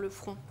étaient sur le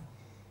front.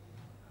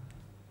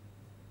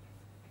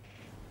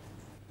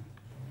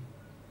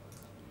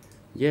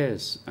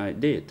 Yes, I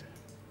did.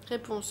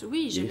 Réponse,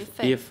 oui, je l'ai If,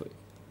 fait. if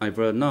I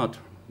were not,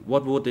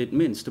 what would it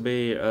mean to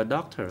be a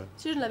doctor?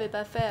 Si je ne l'avais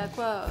pas fait, à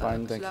quoi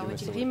Fine, thank cela you,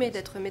 aurait-il Mr. rimé Witness.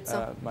 d'être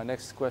médecin? My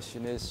next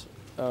question is,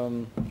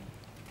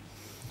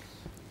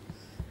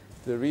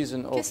 the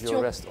reason of Question.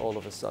 your arrest all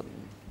of a sudden.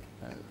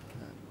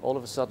 All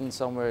of a sudden,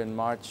 somewhere in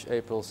March,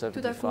 April Tout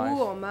à coup,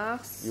 75, en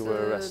mars you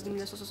were arrested.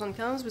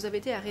 1975, vous avez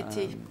été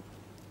arrêté.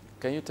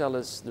 Can you tell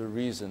us the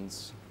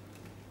reasons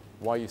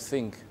why you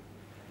think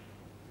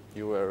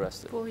you were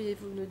arrested?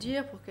 Pourriez-vous nous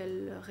dire pour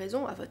quelle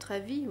raison, à votre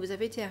avis, vous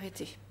avez été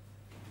arrêté?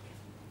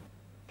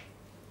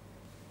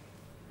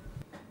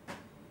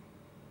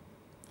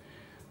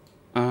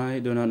 I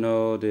do not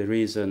know the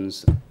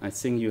reasons. I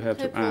think you have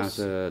to Réponse.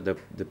 ask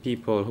the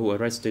people who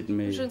arrested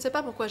me. Je ne sais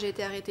pas pourquoi j'ai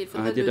été arrêté. Il I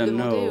faudrait le didn't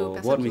demander aux know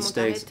personnes what qui m'ont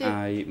mistakes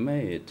arrêté. I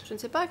made. Je ne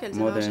sais pas quelles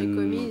More erreurs j'ai than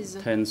commises.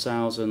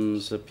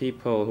 10,000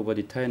 people who were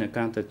detained at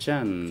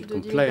Kantachan Plus de 10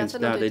 000 complained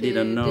personnes ont that they été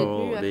didn't know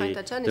détenues à the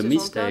Kantachan et the se sont plaints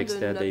mistakes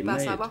that de they ne pas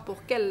made. savoir pour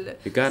quelles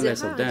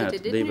Regardless of erreurs ils that,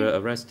 étaient they were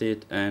détenus.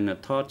 arrested and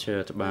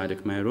tortured by the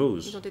Khmer Ils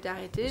Rouge. ont été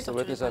arrêtés, Mr.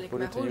 torturés Witness, par I les put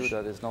Khmer it to you rouges.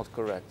 that is not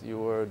correct. You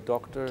were a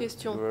doctor,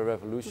 Question. you were a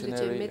Vous étiez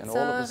revolutionary, and all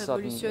of a médecin, sudden, in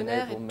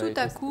révolutionnaire, April, et May tout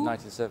à coup,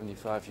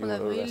 1975, you en were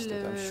avril arrested.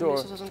 I'm sure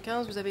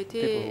 1975, vous avez people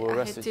été who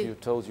arrested arrêté. you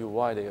told you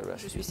why they Je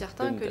arrested suis you,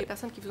 certain didn't que les they?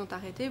 personnes qui vous ont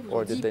arrêté vous Or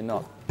ont did dit they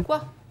not?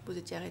 pourquoi vous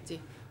étiez arrêté.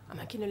 Ah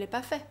ben, qui ne l'ait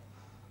pas fait.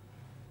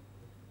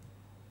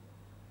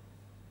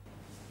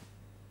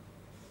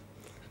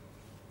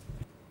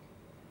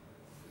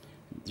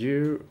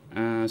 You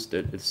asked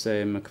the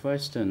same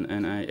question,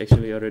 and I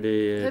actually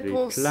already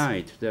Réponse.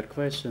 replied to that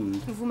question.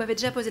 Vous m'avez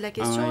déjà posé la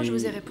question, je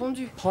vous ai I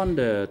répondu.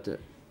 pondered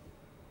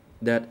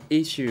that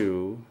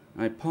issue.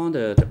 I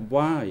pondered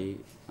why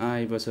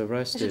I was J'ai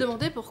arrested.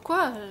 demandé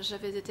pourquoi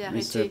j'avais été Mr.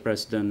 arrêté.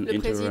 President Le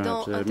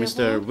président interrupted. Mr.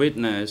 interrompt.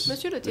 Witness,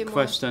 Monsieur le the témoin.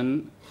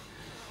 question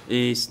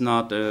is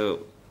not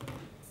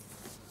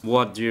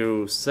what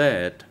you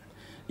said.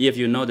 If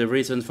you know the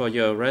reason for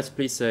your arrest,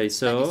 please say La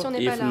so. question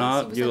n'est pas If là. not,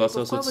 Si vous you savez also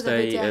pourquoi should vous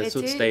avez été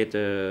state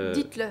arrêté,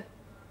 dites-le.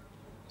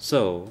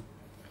 so.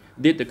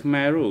 Did the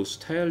Khmer Rouge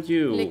tell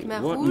you Les Khmer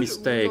what Rouges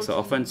mistakes vous or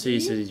ont offenses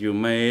dit you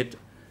made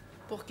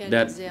Pour quelles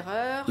that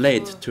erreurs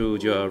led ou- to ou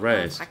your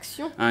arrest?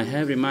 infractions I vous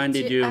have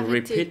reminded étiez you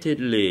arrêté.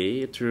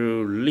 repeatedly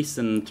to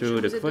listen Je to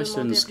vous the ai demandé à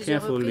questions plusieurs reprises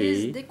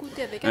carefully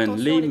d'écouter avec and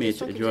attention les limit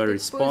questions qui your vous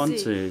étaient posées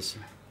responses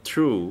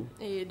through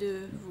et de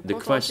vous the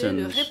contenter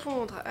de questions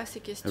répondre à ces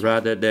questions.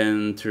 rather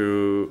than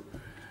to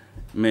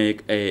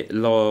make a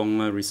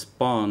long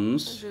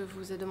response Je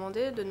vous ai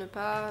demandé de ne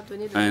pas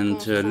donner de and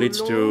réponses leads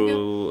trop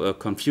longues to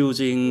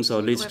confusing or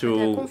qui leads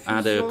pourraient to prêter à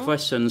other confusion,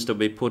 questions to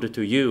be put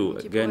to you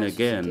qui again and pourraient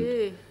again.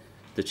 susciter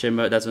The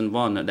chamber doesn't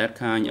want that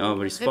kind of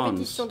une response.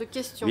 répétition de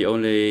questions. We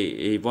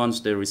only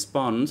wants the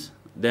response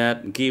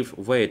that give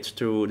weight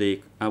to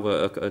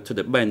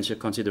the bench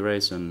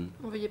consideration.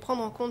 Veuillez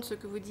prendre en compte ce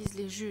que vous disent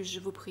les juges,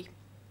 je vous prie.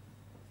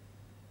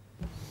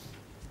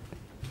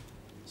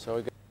 So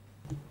again,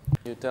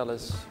 you tell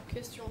us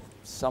Question.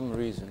 some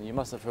reason. You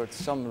must have heard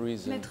some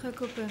reason Maître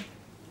Cooper,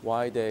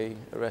 why they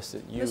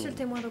arrested you. monsieur le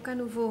témoin, donc à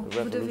nouveau,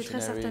 vous devez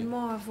très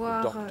certainement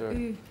avoir doctor.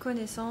 eu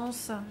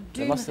connaissance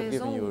They d'une must have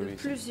raison given you a ou de reason.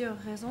 plusieurs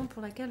raisons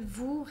pour laquelle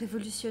vous,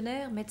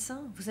 révolutionnaire,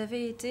 médecin, vous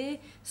avez été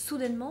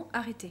soudainement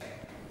arrêté.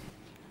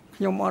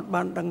 ខ្ញុំអត់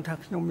បានដឹងថា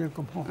ខ្ញុំមាន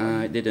កំហុស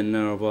I didn't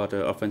know what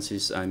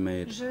offenses I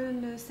made. Je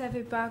ne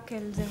savais pas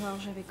quelles erreurs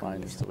j'avais Fine,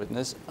 commises. Mr.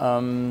 Witness.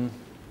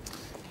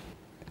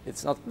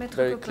 It's not Maître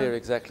very Cooper, clear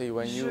exactly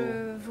when you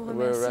Je vous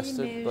were remercie,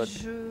 arrested, mais but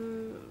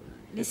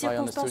les if I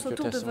understood circonstances your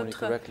autour de testimony votre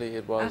correctly,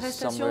 it was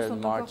arrestation somewhere in sont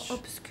encore March.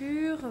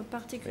 obscures,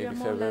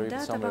 particulièrement la February,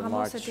 date. somewhere Apparemment,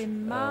 March, c'était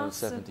mars,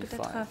 75.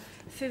 peut-être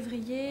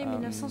février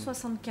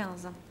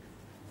 1975.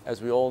 as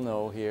we all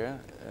know here,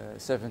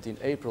 17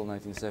 April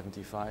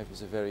 1975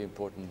 is a very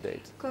important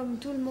date. Comme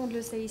tout le monde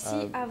le sait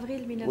ici,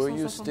 avril were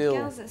you still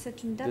 1975,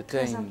 c'est une date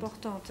très detained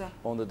importante.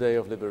 On the day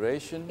of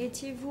liberation,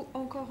 Étiez-vous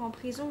encore en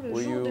prison le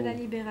were jour de la you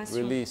libération?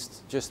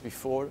 released just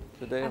before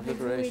the day of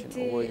Avez-vous liberation, or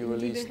été were you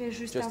released libéré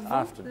juste just avant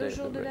after the le day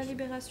jour of de la liberation?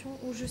 libération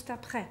ou juste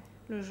après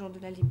le jour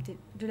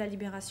de la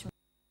libération?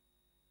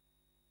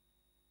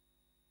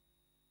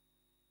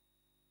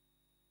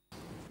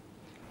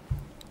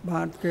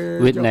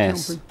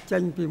 Witness.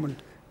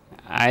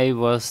 I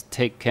was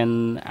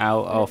taken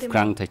out of témoin.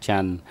 Krang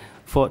Tachan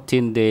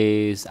 14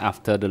 days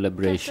after the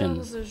liberation.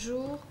 14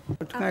 jours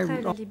après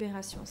la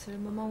libération, c'est le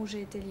moment où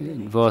j'ai été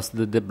libéré. It was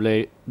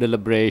the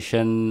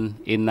liberation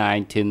in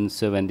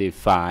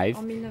 1975.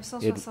 En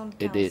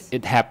 1975.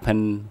 It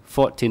happened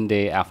 14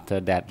 days after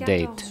that 14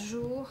 date.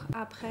 jours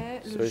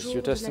après So le is jour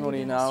your de la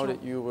testimony now libération.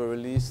 that you were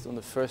released on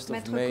the 1st of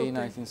Maître May Copé.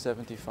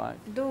 1975?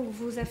 Donc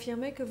vous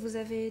affirmez que vous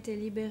avez été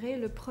libéré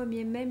le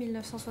 1er mai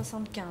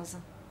 1975.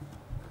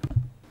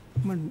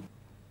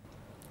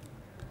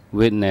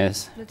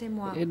 Witness. Le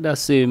témoin. It does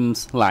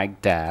seems like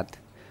that.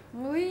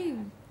 Oui,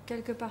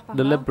 quelque part par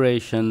The là.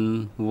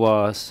 liberation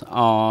was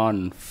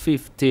on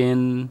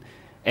 15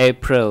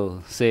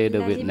 April, say the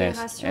La witness.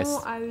 libération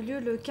a eu lieu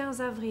le 15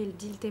 avril,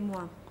 dit le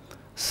témoin.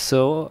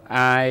 So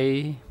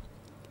I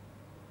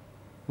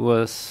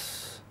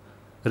was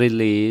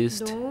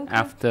released Donc,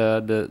 after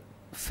the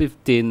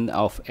 15th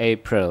of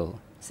April.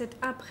 c'est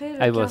après le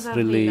I 15 was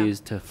avril.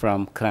 released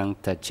from Krang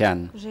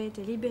Tachan J'ai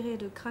été libéré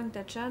de Krang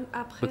Tachan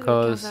après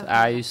because le 15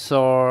 avril. I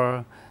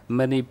saw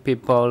many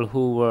people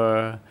who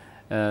were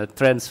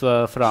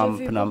transferred from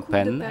J'ai vu Phnom beaucoup de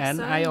Penh, and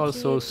personnes I qui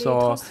also étaient saw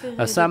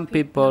transférées some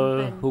depuis people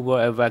Phnom Penh. who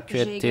were J'ai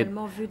evacuated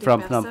également vu des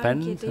from Phnom personnes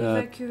qui Penh étaient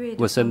évacuées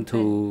de was Phnom sent Penh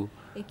to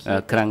et qui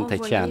étaient Krang envoyées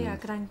Tachan. à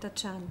Krang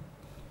Tachan.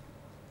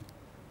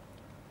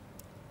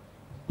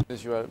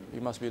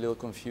 You must be a little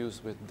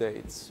confused with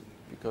dates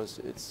because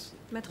it's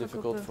Maître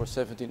difficult Copé. for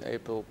 17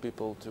 April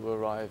people to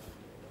arrive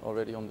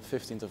already on the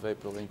 15th of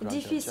April in Krang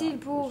Difficile Tachan.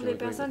 pour Would you les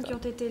agree with personnes qui that?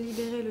 ont été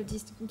libérées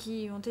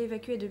qui ont été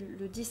évacuées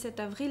le 17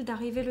 avril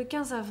d'arriver le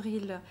 15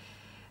 avril.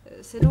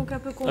 C'est donc un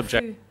peu confus.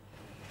 Object.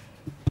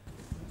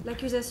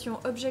 L'accusation,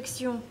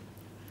 objection.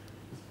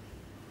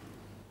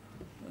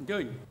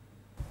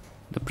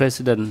 The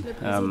President, Le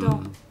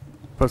président.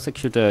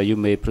 prosecutor, you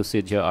may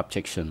proceed your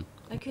objection.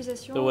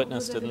 Accusation, The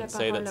witness vous avez la didn't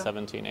say that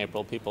parole. 17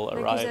 April people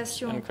arrived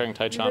L'accusation, in Krang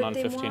Tachan on le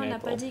 15 témoin n'a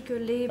pas April. dit que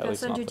les At least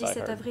personnes not du that I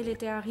 17 heard. avril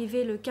étaient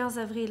arrivées le 15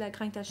 avril à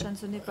Krang Tachan.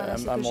 Ce n'est pas là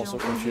ce que I'm j'ai also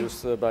entendu.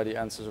 confused by the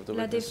answers of the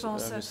La witness,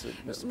 défense.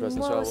 Mr. President,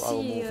 Moi so I will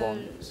aussi, move on.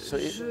 So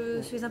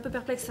je suis un peu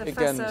perplexe again,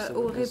 face Mr.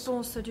 aux Witness,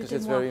 réponses du because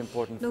it's témoin. very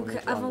important for Donc me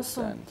to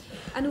avançons.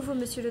 understand. À nouveau,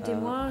 monsieur le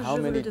témoin, how je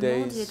vous many le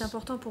demande, il days est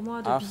important pour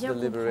moi de after bien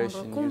the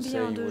liberation comprendre you say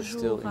combien you de were still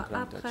jours in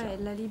Krang après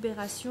Tachan? la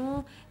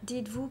libération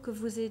dites-vous que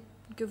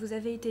vous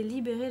avez été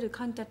libéré de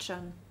Krang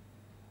Tachan?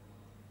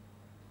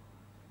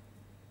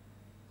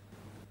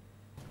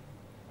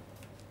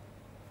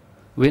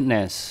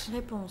 Witness.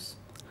 Réponse.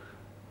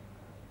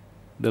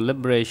 The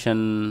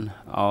liberation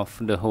of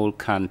the whole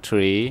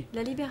country,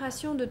 La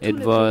libération de tout it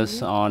le was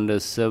pays on the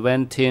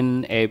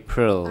 17th a eu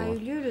April.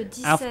 lieu le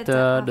 17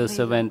 After the avril.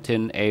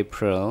 17th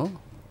April,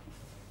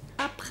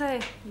 Après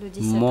le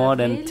 17 more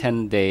avril,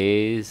 than 10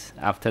 days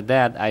after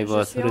that, I je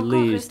was suis encore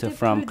released resté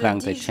from plus de Krang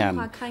 10 jours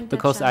à Tachan Krang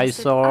because Tachan. I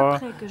C'est saw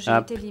après que j'ai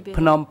été libéré.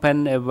 Phnom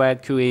Penh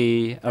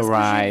evacuee Parce que j'ai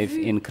arrive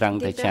vu in Krang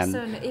des Tachan.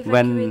 personnes évacuées de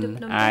When Phnom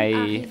Penh I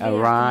arriver à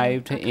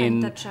arrived Krang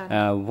in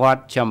Tachan. Wat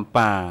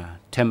Champa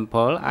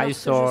temple, I Lorsque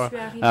saw je suis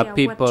arrivé à Wat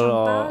people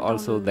Champa, dans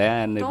also le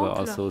there, and they were temple,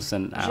 also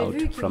sent J'ai out vu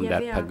qu'il from y that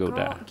avait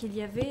pagoda. qu'il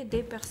y avait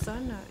des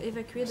personnes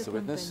évacuées de Mr. Phnom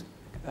Witness,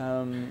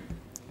 Penh.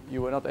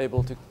 you were not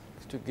able to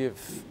give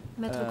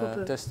Maître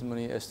Copé,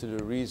 testimony as to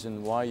the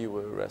reason why you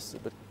were arrested,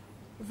 but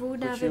vous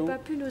n'avez you- pas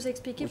pu nous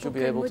expliquer would pour you be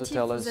quel able to motif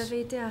tell vous us avez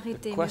été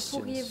arrêté. Mais questions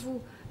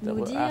pourriez-vous that nous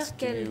were dire asked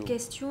to quelles you,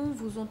 questions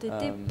vous ont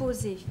été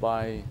posées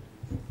by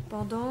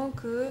pendant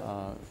que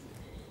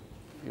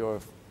your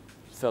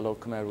fellow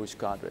Khmer Rouge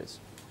cadres?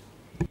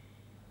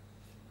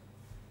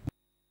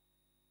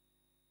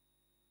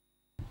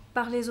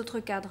 par les autres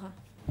cadres?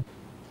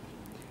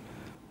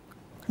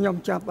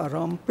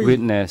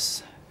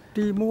 Witness,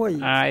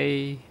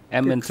 I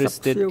am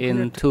interested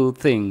in two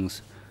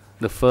things.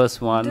 The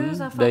first one,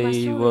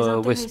 they informations were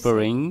les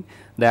whispering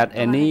that dans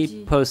la any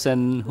régie.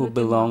 person who Le témoin.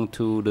 belonged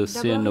to the D'abord, ils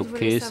Sihanouk voulaient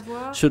case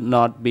savoir- should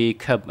not be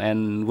kept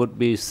and would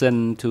be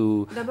sent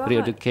to D'abord,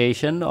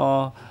 re-education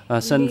or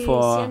sent les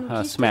for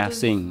Sihanoukistes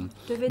smashing.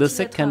 devaient-ils The être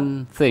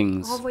second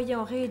things, renvoyés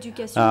en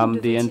rééducation, the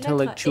devaient-ils être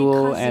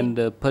intellectual écrasés? and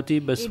the petty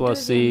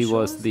bourgeoisie deuxième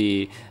was chose,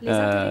 the les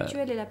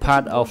intellectuels et la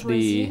part petite of the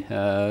bourgeoisie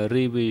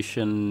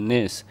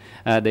revisionists.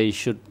 They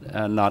should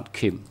not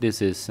keep.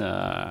 This is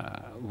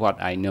what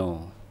I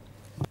know.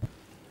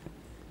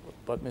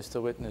 But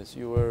Mr. Witness,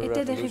 you were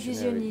étaient des revolutionary.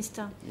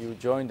 révisionnistes. You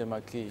joined the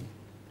Maquis.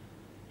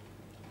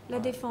 La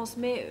défense.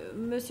 Mais,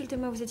 monsieur le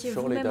témoin, vous étiez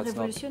Surely vous-même that's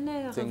not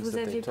révolutionnaire. things Vous that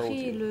they avez told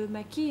pris you. le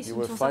maquis. Ce You ne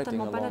were sont fighting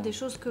certainement pas là along, des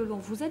choses que l'on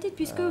vous a dites,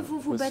 puisque vous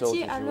vous with battiez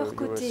soldiers. à You leur were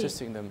côté.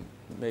 assisting them,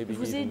 maybe Je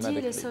vous ai even dit, les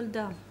medically.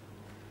 soldats.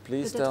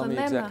 Please peut-être tell me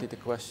même exactly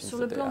the questions sur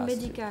le that they plan asked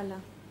you. médical.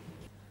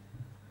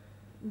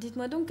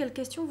 Dites-moi donc quelles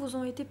questions vous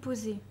ont été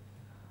posées.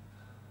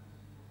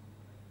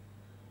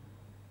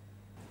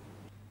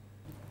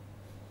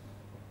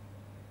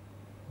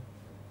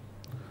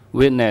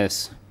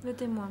 Witness, Le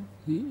témoin.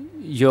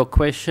 your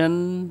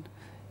question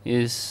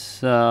is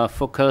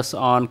focused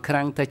on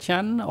Krang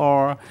Tachan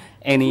or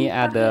any Vous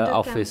parlez other de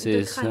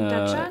offices Krang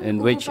Tachan in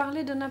ou which vous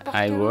parlez de n'importe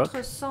I quel work?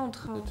 autre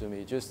centre, To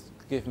me, just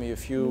give me a le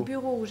few,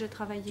 bureau où j'ai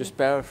travaillé. just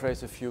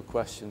paraphrase a few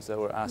questions that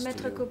were asked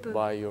Maître to you Koppe.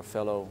 by your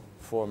fellow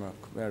former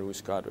Khmer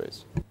Rouge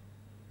cadres.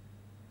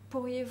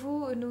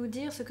 Pourriez-vous nous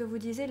dire ce que vous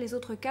disiez les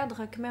autres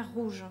cadres Khmer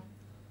Rouge?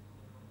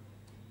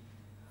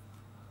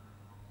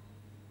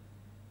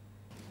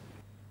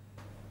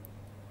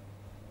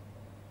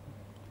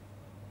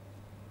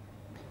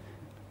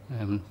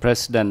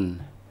 President,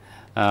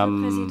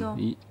 Président.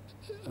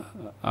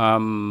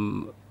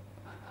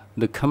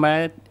 The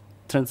Khmer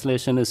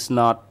translation is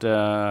not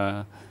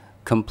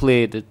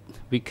complete.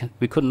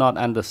 We could not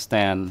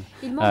understand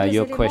Il manque des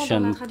your éléments dans question.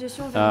 la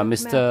traduction vers le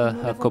Khmer. Mr.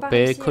 Nous n'avons pas Koppe,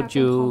 réussi à could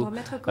you comprendre.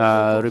 Maître Koppe,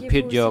 pourriez-vous,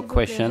 repeat your s'il vous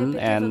plaît, question?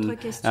 répéter And votre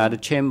question?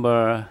 the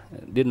chamber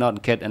did not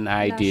get an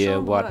La idea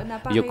Chambre what n'a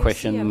pas your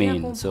réussi à question bien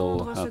means. So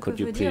comprendre ce que could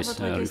you veut dire please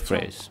votre question.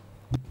 rephrase?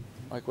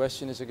 My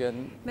question is again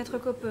Maître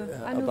Koppe,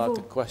 à about nouveau,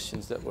 the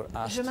questions that were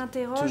asked je to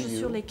m'interroge you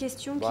sur les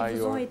questions qui by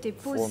vous ont your été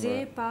posées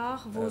former,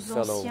 par vos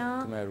fellow anciens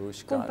Khmer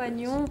Rouge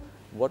compagnons cadres.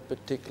 What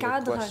particular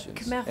cadres questions,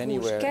 Khmer Rouge.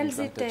 anywhere in Quelles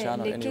Krang étaient Tachan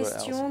or les anywhere else,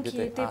 questions did qui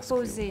they étaient ask you?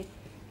 posées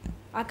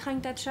à Krang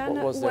Tachan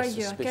What was ou their ailleurs?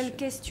 suspicion? Quelles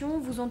questions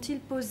vous ont-ils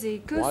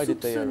posées? Que Why did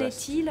they arrest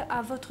soupçonnaient-ils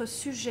à votre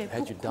sujet?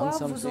 Had you Pourquoi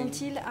done vous something?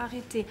 ont-ils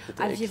arrêté? Did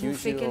they Aviez-vous accuse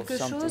fait you of quelque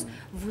chose? something?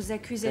 Vous Can you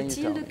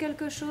accusait-il tell de me?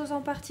 quelque chose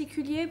en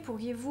particulier?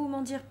 Pourriez-vous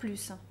m'en dire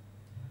plus?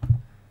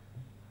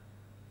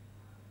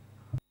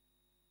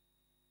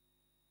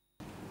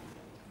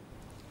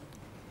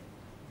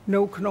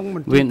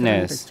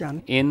 Witness,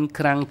 in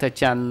Krang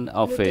Tachan Le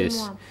office,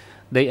 témoin.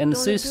 they Dans le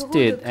bureau de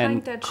insisted Krang and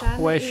Tachan,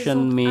 ils questioned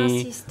ont me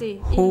insisté. Ils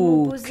m'ont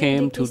who posé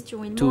came des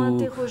questions. Ils m'ont to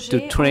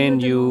interrogé train en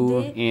me you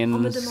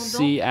demandant in qui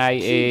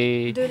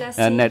CIA de la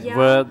CIA,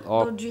 network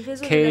or du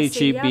réseau de la CIA m'avait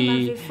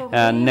KGB formé, ou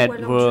alors du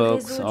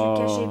networks réseau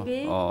du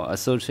KGB. or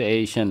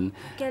association.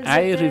 Quels I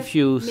étaient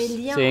refuse, mes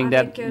liens saying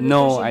avec that le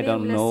no, KGB I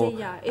don't ou la know.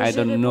 CIA? Et I j'ai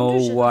don't répondu, know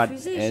j'ai what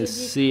refusé, j'ai dit, non, je ne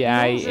sais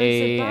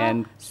CIA pas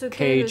and ce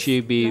qu'est la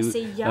KGB CIA, je ne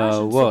sais pas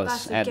was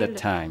ce at qu'est the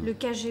time. le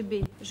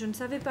KGB. Je ne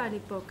savais pas à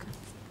l'époque.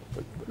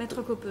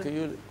 Maître Koppe.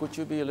 Could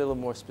you be a little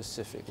more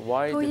specific?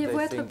 Why did Pourriez-vous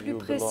they être think plus you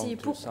précis? belonged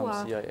to some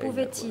Pourquoi CIA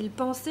pouvaient-ils network?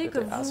 penser que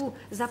Did they ask vous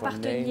for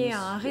apparteniez names?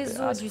 à un Did they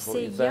réseau ask du for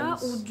CIA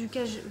events? ou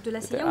de la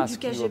Did CIA they ou du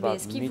ask you KGB? about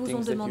Est-ce qu'ils vous ont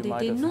meetings that you demandé might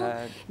des have noms,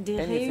 had? des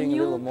Anything a little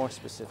réunions, more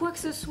specific? quoi que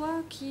ce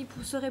soit qui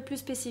serait plus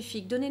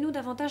spécifique? Donnez-nous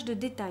davantage de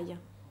détails.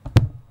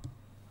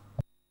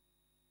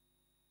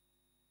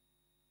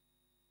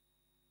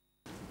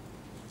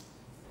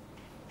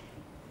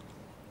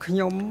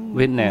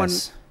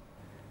 Witness,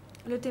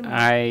 Le témoin.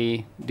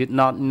 I did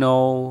not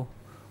know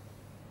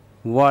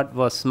what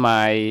was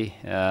my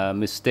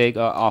mistake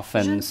or Je ne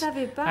offense.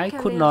 savais pas I quelle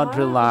could not erreur ou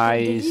quel délit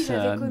realize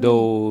j'avais commis.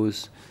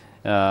 those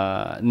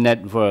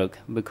network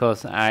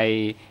because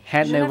I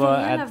had Je n'avais never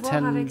rien à voir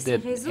avec ces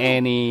attended réseaux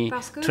any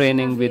parce que je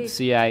training n'avais with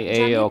CIA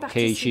jamais or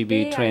participé KGB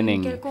à une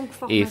training. quelconque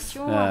If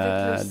formation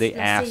avec they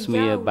la asked me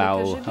CIA ou le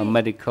about KGB.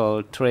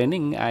 medical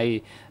training,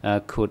 I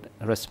could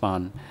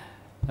respond.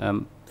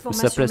 Mr.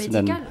 Formation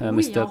President, médicale, oui, en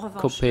Mr.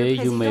 revanche. Koppe, Le you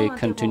président may interrompt.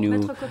 continue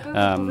Maître Koppe,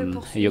 vous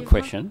pouvez your poursuivre.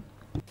 question.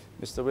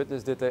 Mr.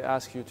 Witness, did they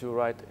ask you to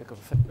write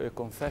a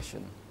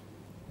confession?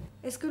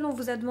 Est-ce que l'on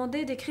vous a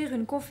demandé d'écrire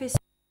une confession?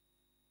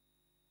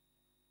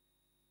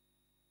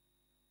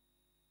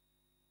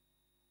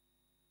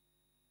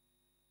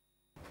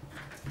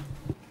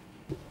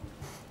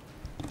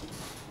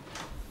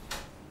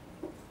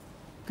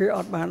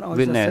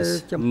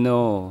 Witness,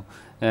 no,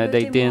 Le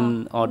they témoin.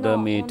 didn't order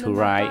Non, me on to ne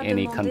m'a write pas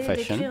any demandé d'écrire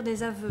confession.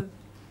 des aveux.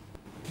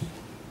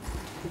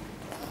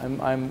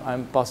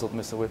 I'm puzzled,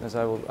 Mr. Witness.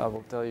 I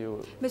will tell you.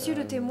 Monsieur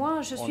le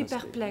témoin, je suis honestly,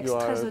 perplexe, you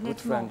are très a good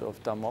honnêtement. friend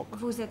of Tamok.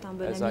 Vous êtes un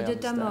bon As I ami de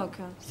understand. Tamok.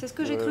 C'est ce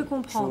que j'ai You're cru a true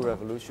comprendre.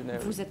 revolutionary.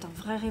 Vous êtes un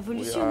vrai We are a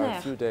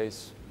révolutionnaire. few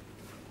days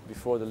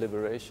before the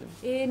liberation.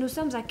 Et nous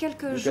sommes à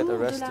quelques You jours get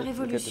de arrested, la you get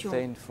révolution.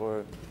 detained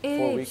for 4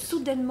 Et weeks.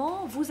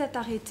 soudainement, vous êtes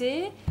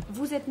arrêté,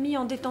 vous êtes mis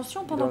en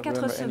détention You pendant don't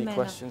 4 remember any semaines.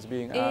 questions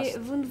being Et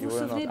asked. vous ne You vous were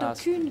souvenez not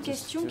asked d'aucune just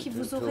question qui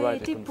vous to aurait write a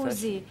été confession.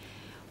 posée.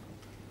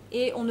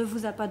 Et on ne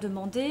vous a pas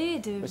demandé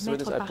de Mr. mettre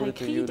Witness, I par put it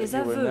to écrit you that des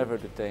you were aveux. never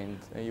detained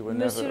and you were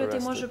Monsieur never le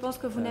témoin, je arrested, pense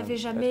que vous n'avez at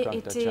jamais Krang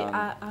été Tachan and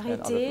other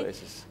arrêté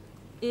places.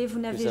 et vous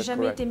Is n'avez that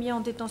jamais correct? été mis en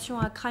détention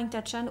à Krang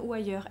Tachan ou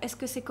ailleurs. Est-ce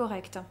que c'est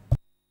correct?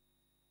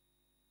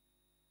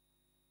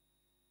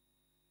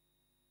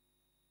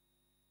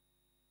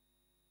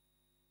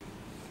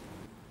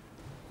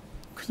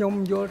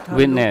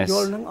 Witness,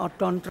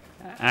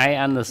 I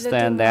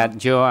understand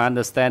that your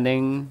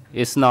understanding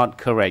is not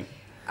correct.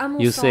 À mon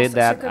you sens, say ce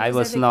that que I vous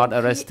was avez not compris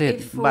arrested, est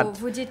faux. but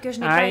Vous dites que je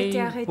n'ai pas été I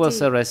arrêté.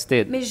 was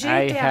arrested. Mais j'ai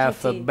I été have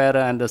a arrêté. better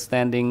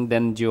understanding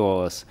than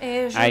yours.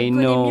 Et je I connais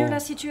know mieux la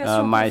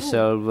situation que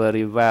myself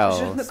very je well,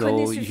 me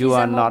connais so you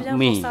are suffisamment not bien pour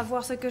me.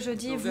 savoir ce que je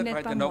dis, vous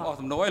n'êtes pas moi.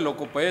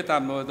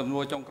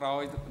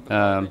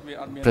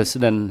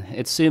 President,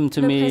 it seemed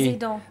to Le me,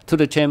 président. to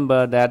the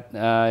chamber, that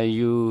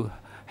you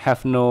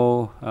have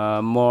no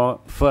more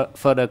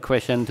further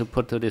question to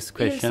put to this Il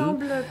question.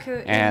 semble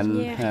qu'il And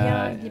n'y ait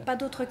rien, il n'y ait pas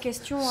d'autres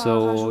questions à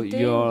so rajouter,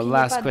 your ou qu'il n'y ait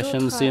last pas question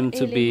d'autres seemed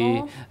to be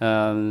éléments,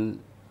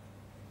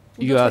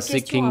 ou you are d'autres questions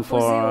à seeking poser aux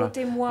for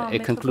témoins. a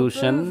Maître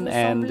conclusion, Coppeux, vous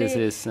and this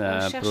semblez is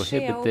chercher à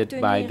prohibited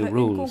by the obtenir une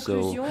rules. So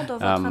conclusion dans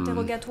votre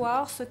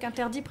interrogatoire, ce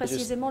qu'interdit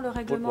précisément le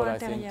règlement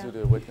intérieur.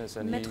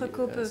 Maître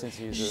Coppeux,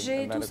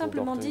 j'ai tout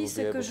simplement dit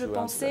ce que je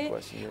pensais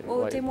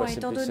au témoin,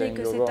 étant donné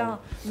que c'est un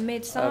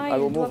médecin,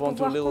 il doit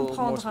pouvoir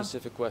comprendre.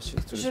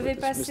 Je vais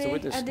passer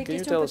à des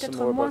questions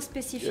peut-être moins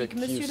spécifiques.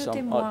 Monsieur le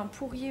témoin,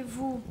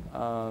 pourriez-vous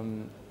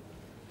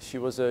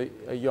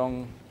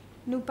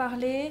nous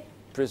parler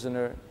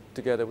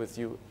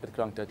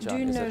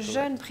d'une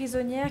jeune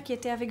prisonnière qui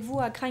était avec vous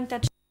à Krang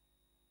Tachan?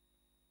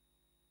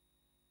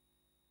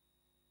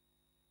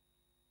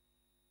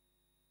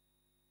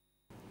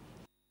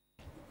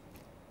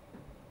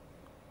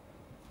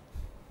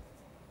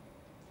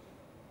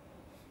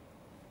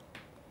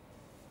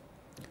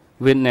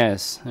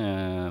 Witness,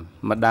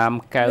 Madame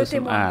Le Casee,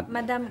 témoin,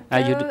 Madame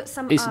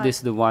is this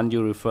the one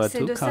you refer c'est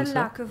to, de counsel?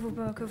 celle-là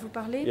que vous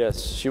parlez?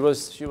 Yes, she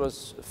was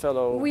a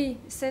fellow Oui,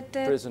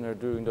 c'était prisoner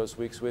during those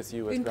weeks with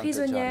you at une Krang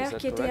Tachan, prisonnière is that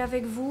qui était correct?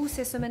 avec vous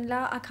ces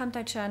semaines-là à Krang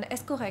Tachan.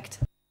 Est-ce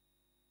correct?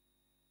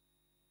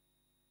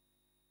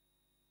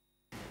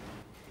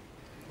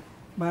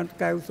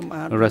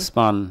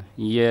 Respond,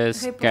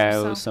 yes, Réponse.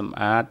 Casee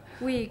Samat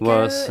Oui,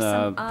 was Casee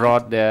Samat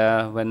brought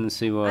there when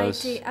she a was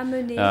été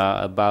amenée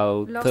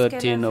about lorsqu'elle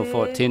 13 or avait-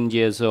 14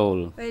 years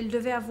old. Elle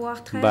devait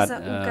avoir 13 But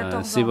ou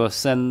 14 she ans. was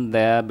sent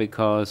there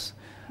because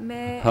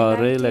Mais her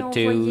elle a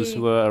été relatives envoyée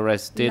were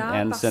arrested là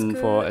and parce sent que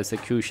for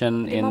execution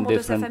les in membres de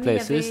sa different famille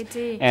avaient places,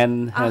 été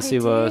and she arrêtés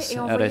was et envoyés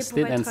pour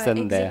arrested and être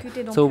sent there.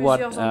 exécutés dans So what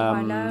plusieurs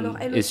endroits. Là, alors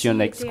elle is aussi your a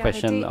next été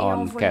question arrêtée et on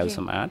envoyée. Casee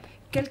Samat?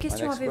 Quelle My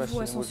question next avez-vous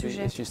à question son would be,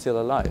 sujet? is she still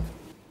alive?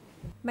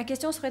 Ma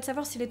question serait de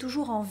savoir s'il est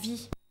toujours en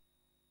vie.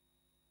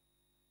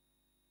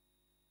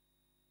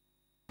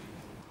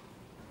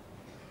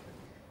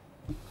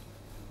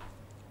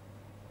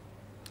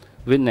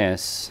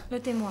 Witness, Le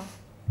témoin.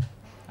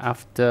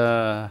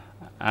 after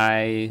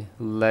I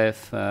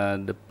left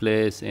the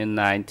place in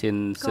Quand je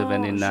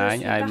 1979,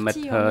 suis I met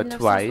partie en her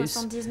twice,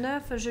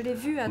 1979, je l'ai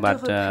vue à deux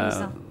but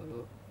reprises.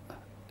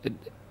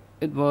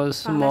 it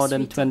was Par la more than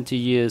suite. 20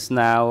 years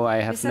now. I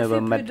Mais have ça never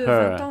fait met plus de 20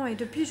 her. ans et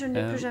depuis je ne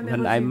l'ai plus jamais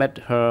When I revue. met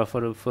her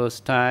for the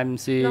first time,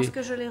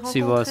 Lorsque je l'ai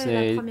she was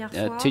rencontrée la première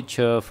a fois,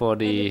 teacher for elle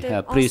the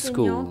était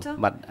preschool, enseignante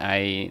but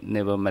I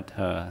never met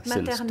her since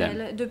then.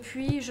 maternelle.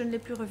 Depuis, je ne l'ai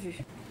plus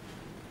revue.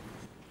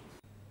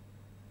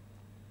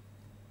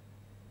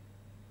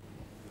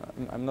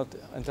 I'm not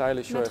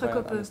entirely sure if Maître I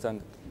Coppeux, understand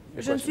your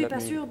Je ne question. suis Let pas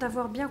me sûre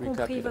d'avoir bien compris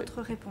recalculate.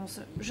 votre réponse.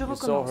 Je You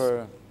saw recommence.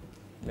 her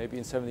maybe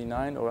in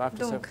 79 or after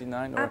Donc,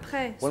 79 or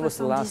après when was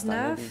the last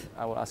time? 79, Maybe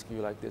I will ask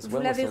you like this. vous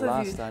When was l'avez the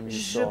last revue. time you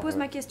Je saw pose her?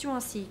 ma question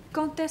ainsi.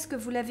 Quand est-ce que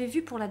vous l'avez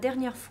vue pour la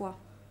dernière fois?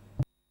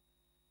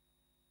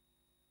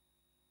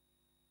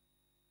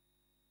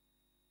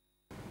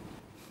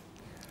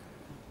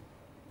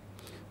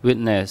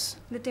 Witness,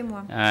 Le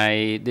témoin.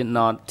 I did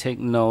not take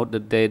note the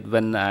date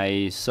when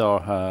I saw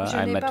her, Je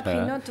I n'ai met pas pris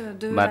her, note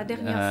de la but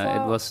dernière fois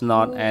it was où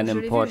not je an l'ai vue, je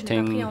n'ai pas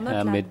important pris en note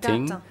la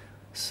meeting, date.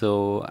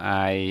 so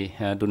I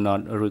do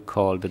not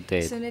recall the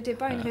date. Ce n'était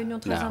pas une réunion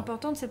très now.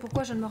 importante, c'est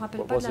pourquoi je ne me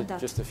rappelle pas Was de la it date.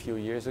 just a few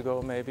years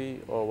ago maybe,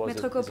 or was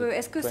Maître it, is Coppeux, it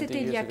est-ce que 20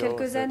 c'était il y a years ago,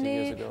 quelques 30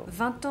 années, years ago?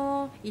 20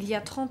 ans, il y a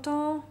 30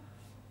 ans?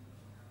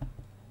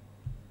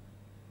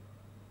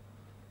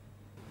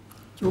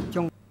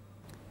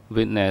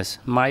 Witness,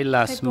 my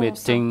last Réponse.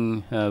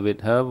 meeting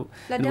with her,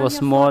 La it dernière was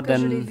fois more que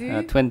je l'ai than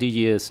vue, 20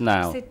 years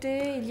now.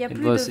 C'était il y a It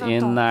plus de was 20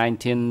 in ans.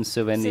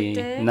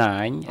 1979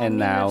 En and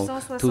now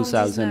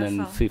 1979.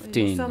 Nous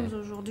 2015. sommes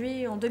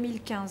aujourd'hui en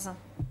 2015.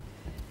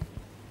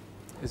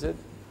 Is it?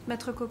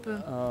 Maître Coppeux,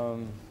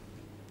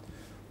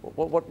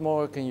 What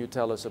more can you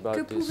tell us about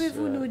que this,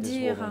 pouvez-vous nous this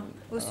dire woman?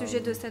 au sujet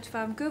de cette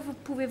femme? Que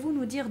pouvez-vous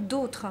nous dire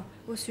d'autre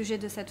au sujet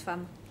de cette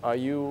femme? Are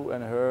you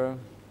and her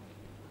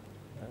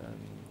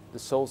the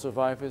sole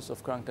survivors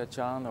of Krang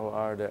Tachan, or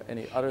are there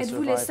any other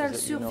Êtes-vous les survivors seuls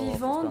that you know of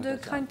survivants Krang de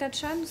Tachan? Krang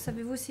Tachan?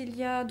 Savez-vous s'il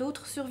y a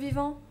d'autres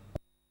survivants?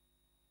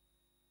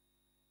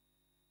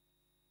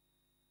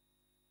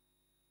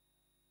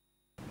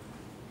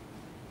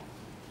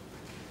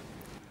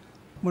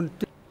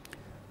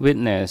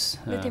 Witness,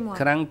 Le témoin.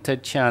 Krang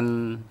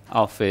Tachan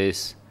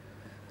office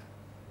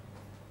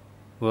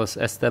was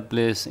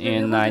established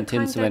in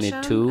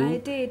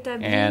 1972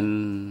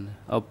 and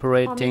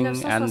operating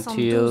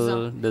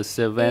until the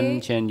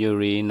 7th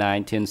January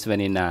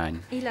 1979.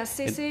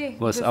 It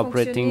was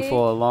operating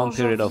for a long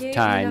period of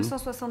time,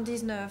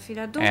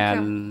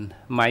 and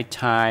my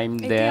time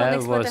there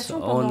was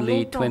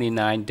only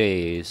 29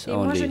 days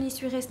only.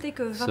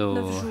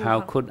 So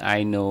how could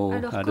I know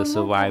the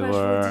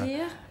survivor?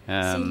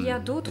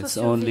 It's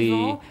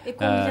only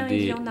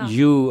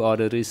you or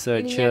the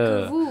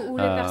researcher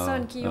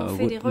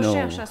would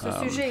know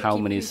how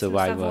many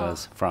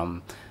survivors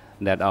from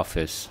that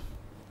office.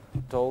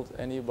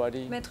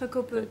 Maître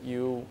Cope,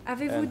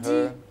 avez-vous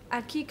dit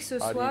à qui que ce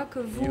soit que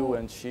vous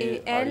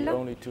et elle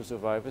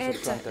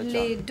êtes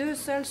les deux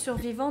seuls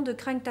survivants de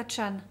Krang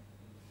Tachan?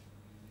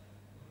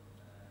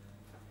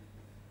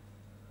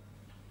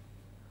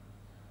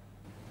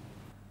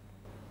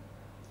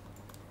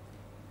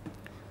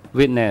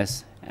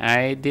 Witness,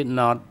 I did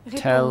not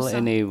tell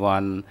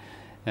anyone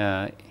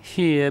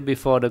here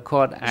before the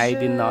court. I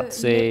did not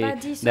say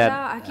that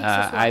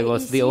I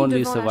was the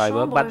only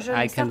survivor, but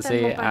I can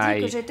say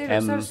I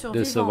am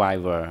the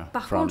survivor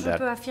from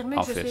that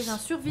office.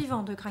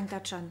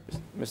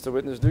 Mr.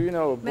 Witness, do you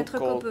know a book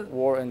called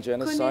War and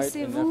Genocide,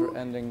 a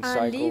never-ending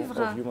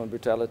cycle of human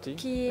brutality,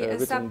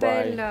 written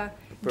by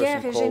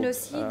Guerre et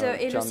génocide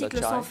et le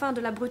cycle sans fin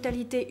de la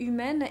brutalité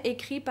humaine,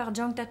 écrit par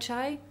Jang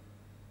Tachai?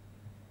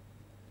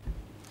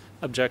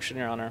 Objection,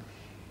 Your Honor.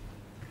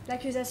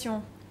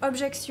 L'accusation.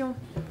 Objection.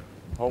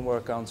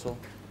 Homework, counsel.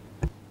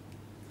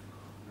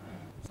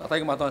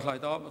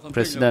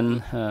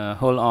 President,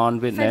 hold on,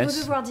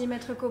 witness.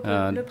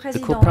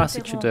 The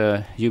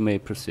co-prosecutor, you may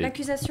proceed.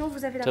 L'accusation,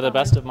 vous avez la parole. To the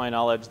best of my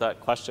knowledge, that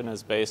question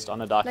is based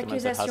on a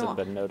document that hasn't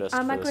been noticed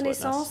for this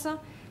witness.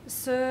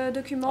 Ce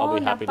document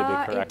n'a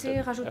pas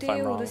été rajouté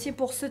au dossier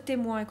pour ce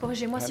témoin.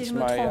 Corrigez-moi si je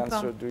me trompe.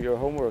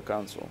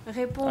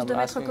 Réponse de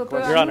Maître Cope.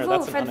 À nouveau,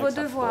 vous faites vos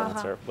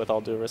devoirs.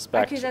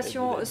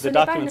 Accusation, ce n'est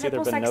pas une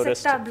réponse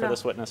acceptable.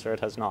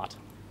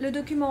 Le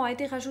document a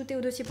été rajouté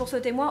au dossier pour ce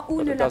témoin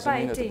ou ne l'a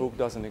pas été.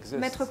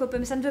 Maître Cope,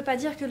 mais ça ne veut pas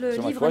dire que le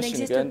livre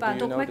n'existe pas.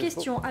 Donc ma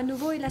question à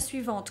nouveau est la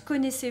suivante.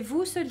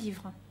 Connaissez-vous ce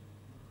livre?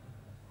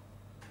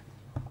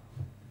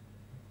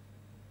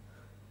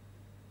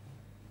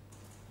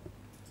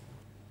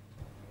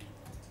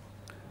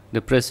 The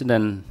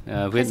President,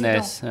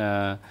 witness,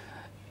 you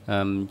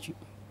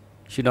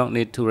don't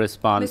need to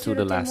respond to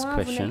the last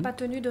question. Vous n'êtes pas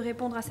tenu de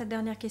répondre à cette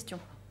dernière question.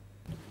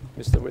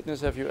 Mr.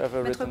 Witness, have you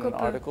ever written an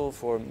article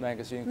for a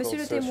magazine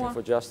called Searching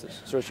for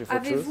Justice, Searching for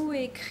Truth? Avez-vous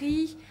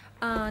écrit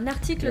un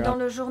article dans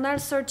le journal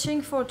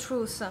Searching for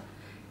Truth,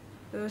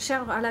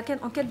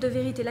 en quête de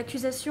vérité?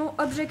 L'accusation,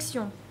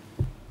 objection.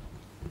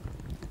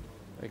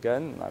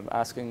 Again, I'm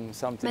asking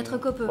something Maître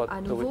Cope, à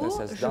nouveau,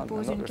 je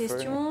pose une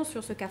question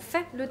sur ce qu'a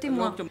fait le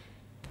témoin.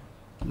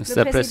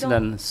 Mr.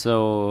 President,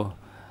 so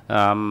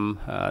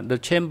the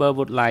chamber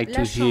would like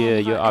to hear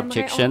your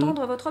objection.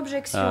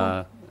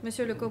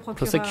 Monsieur le coprocureur,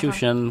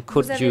 prosecution,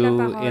 could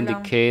you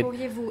indicate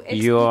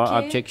your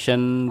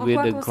objection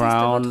with the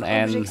ground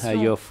and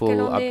your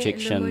full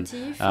objection?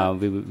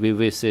 We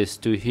wish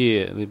to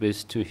hear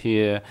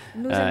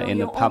in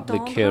the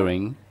public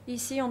hearing.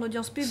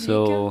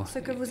 So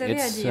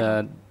it's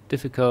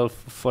difficult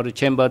for the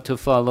chamber to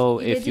follow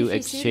if you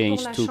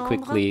exchange too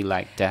quickly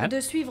like that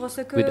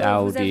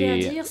without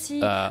the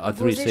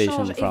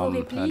authorization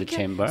from the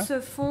chamber.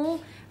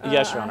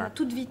 Yes, Your Honor.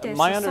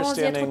 My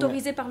understanding of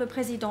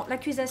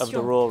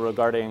the rule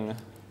regarding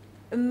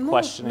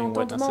questioning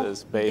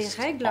witnesses based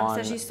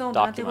on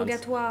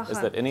documents is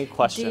that any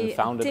question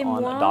founded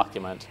on a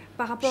document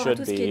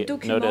should be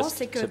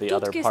noticed to the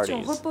other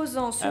parties,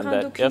 and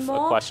that if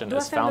a question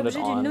is founded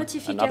on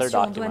another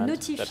document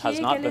that has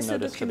not been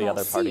noticed to the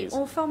other parties,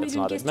 it's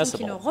not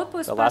admissible.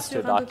 The last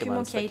two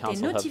documents that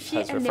counsel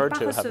has referred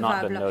to have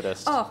not been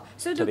noticed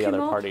to the other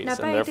parties, and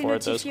therefore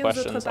those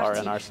questions are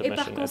in our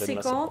submission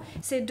inadmissible.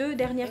 Ces deux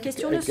dernières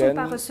questions ne sont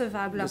pas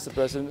recevables.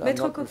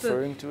 Maître Cope,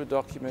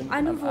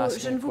 à nouveau,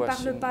 je ne vous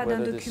parle pas d'un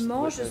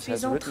document, je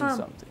suis en train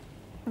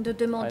de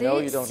demander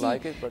si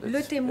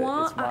le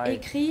témoin a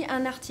écrit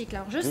un article.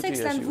 Alors, je sais que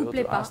ça ne vous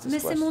plaît pas, mais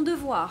c'est mon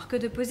devoir que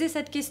de poser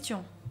cette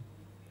question.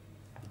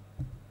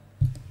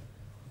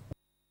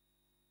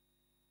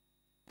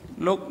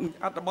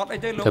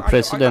 The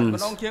President,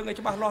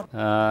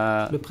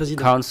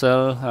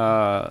 Counsel,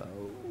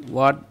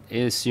 what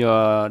is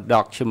your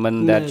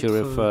document that you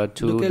refer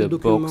to, the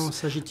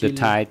books, the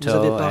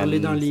title,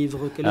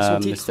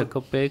 and Mr.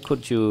 Cope,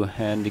 could you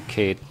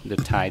indicate the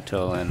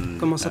title and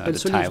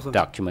the type of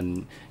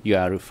document you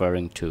are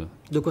referring to?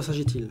 De quoi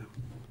s'agit-il?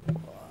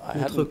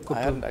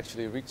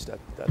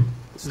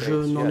 Je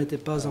n'en étais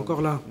pas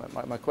encore là.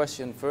 Ma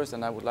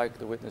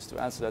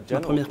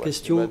première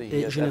question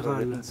est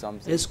générale.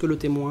 Est-ce que le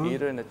témoin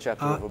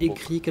a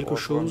écrit quelque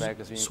chose,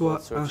 soit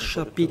un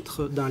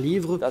chapitre d'un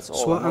livre,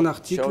 soit un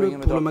article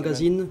pour le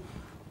magazine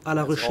à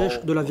la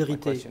recherche de la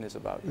vérité?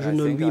 Je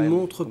ne lui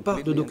montre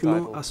pas de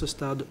document à ce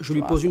stade. Je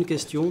lui pose une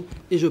question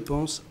et je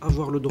pense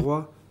avoir le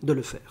droit de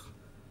le faire.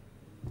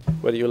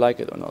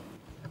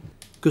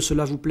 Que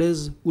cela vous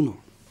plaise ou non.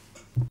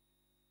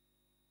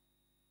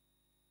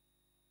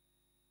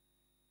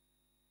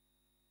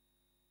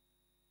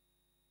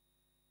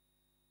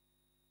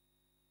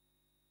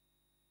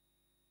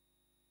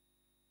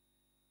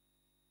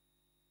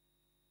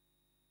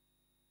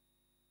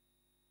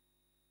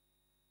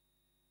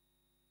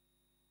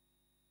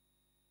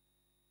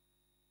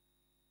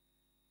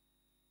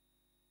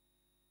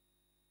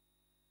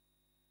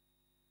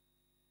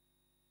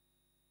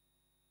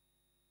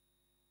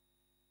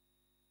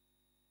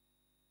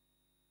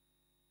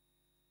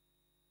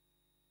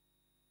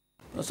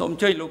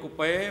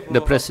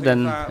 The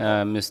President,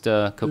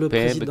 Mr.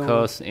 Coupe,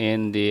 because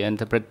in the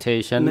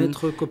interpretation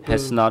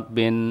has not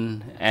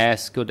been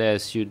as good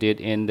as you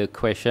did in the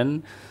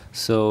question.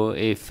 So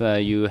if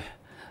you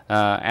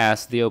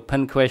ask the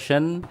open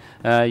question,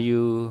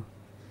 you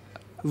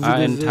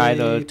are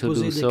entitled to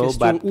do so,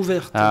 but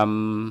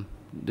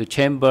the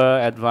chamber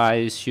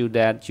advised you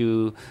that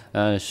you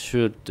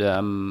should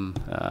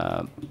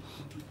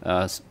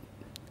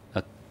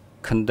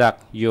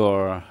conduct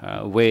your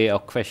way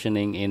of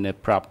questioning in a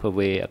proper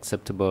way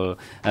acceptable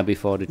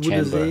before the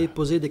chamber. Vous devez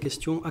poser des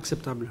questions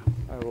acceptables.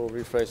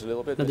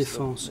 La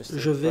défense.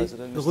 Je vais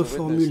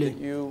reformuler.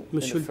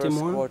 Monsieur le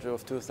témoin,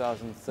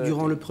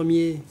 durant le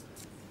premier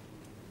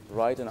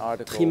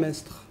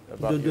trimestre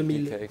de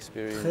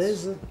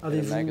 2013,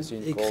 avez-vous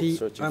écrit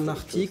un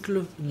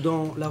article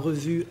dans la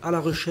revue À la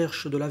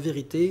recherche de la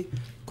vérité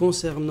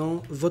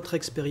concernant votre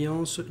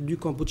expérience du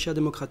Kampuchea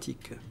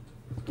démocratique?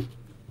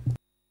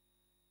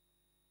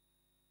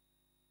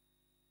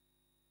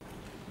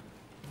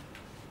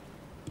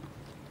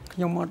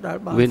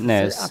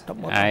 Witness,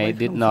 I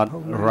did not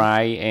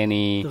write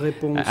any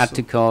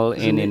article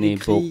in any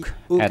book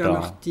at all.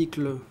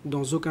 Article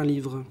dans aucun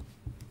livre.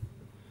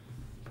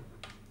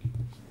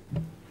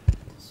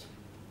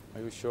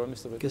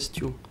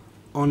 Question.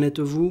 En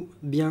êtes-vous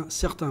bien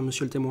certain,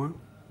 monsieur le témoin?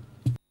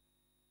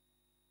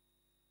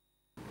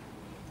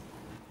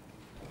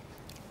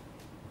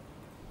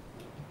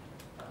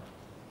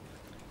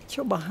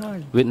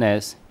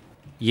 Witness,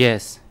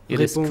 yes, it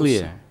is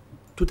clear.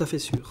 Tout à fait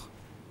sûr.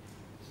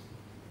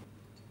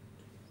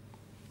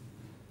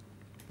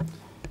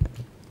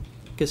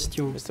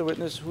 Question. Mr.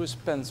 Witness, who is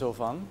Pen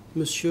Sovan?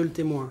 Monsieur le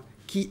témoin,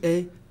 qui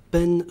est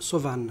Pen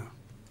Sovan?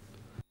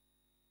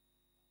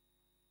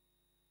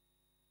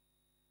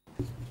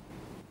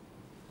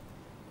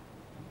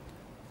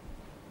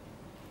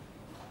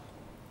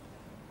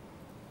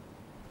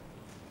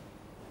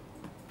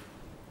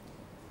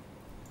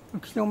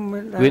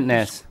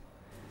 Witness,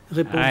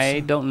 Réponse.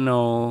 I don't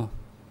know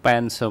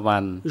Pen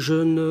Sovan.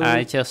 Je ne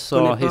I just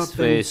saw his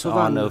face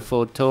on a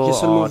photo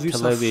or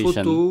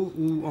television.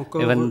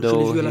 Even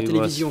though he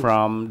was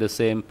from the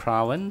same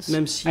province,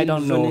 Même si I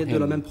don't know de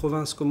la him. même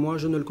province que moi,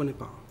 je ne le connais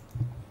pas.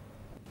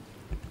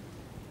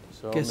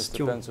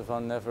 Question.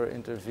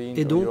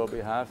 Et donc,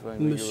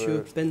 M.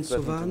 Pen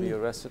Sovan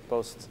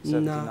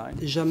n'a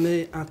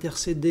jamais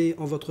intercédé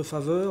en votre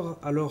faveur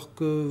alors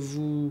que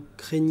vous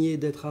craignez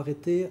d'être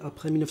arrêté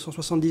après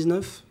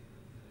 1979?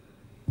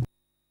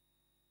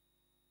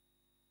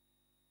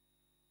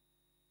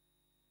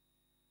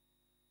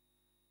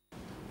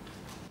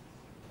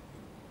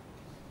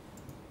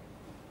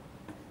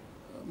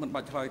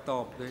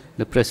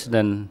 The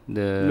President,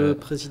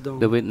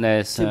 the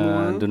witness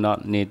do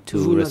not need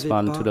to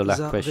respond to the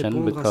last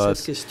question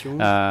because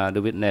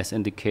the witness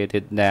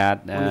indicated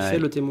that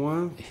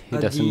he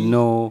doesn't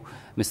know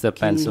Mr.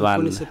 Pen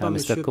Sovan.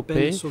 Mr.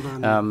 Coupe,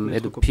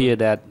 it appears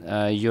that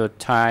your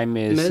time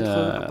is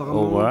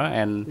over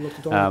and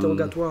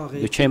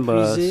the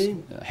chamber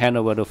hand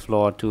over the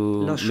floor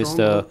to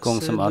Mr.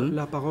 Kong Som-on.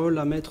 La parole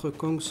à Maître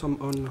Kong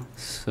Som-on.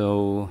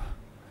 So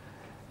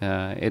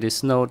it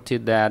is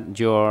noted that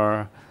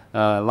your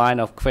line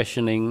of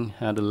questioning,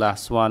 the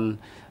last one,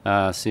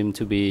 seem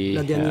to be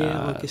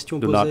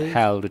do not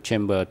help the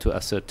chamber to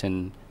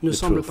ascertain the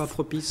truth.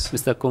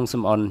 Mr. Kong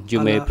Som-on, you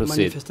may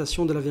proceed.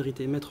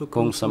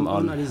 Kong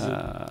Som-on,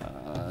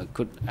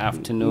 good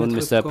afternoon,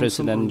 Mr.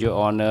 President, Your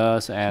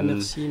Honors,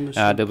 and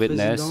the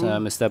witness.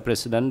 Mr.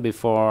 President,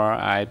 before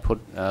I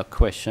put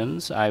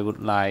questions, I would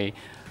like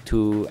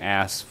to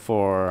ask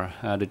for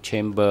the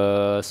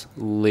chamber's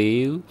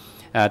leave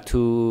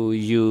to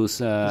use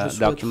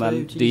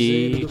document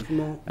D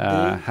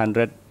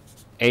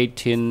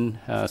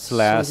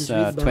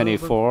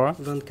 118/24,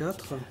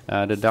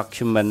 the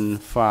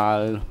document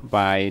filed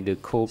by the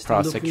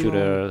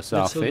co-prosecutor's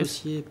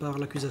office,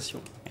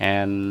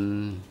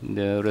 and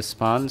the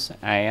response.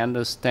 I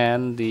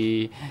understand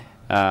the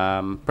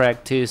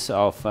practice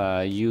of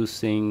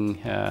using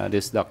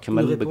this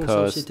document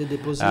because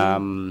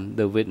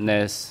the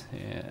witness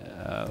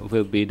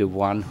will be the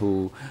one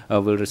who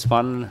will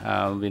respond.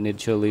 We need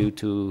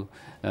to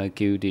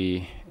give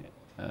the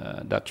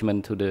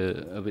document to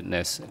the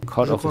witness.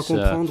 Court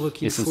officer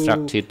is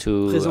instructed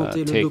to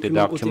take the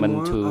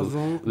document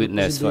to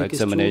witness for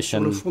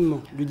examination.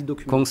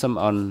 Kong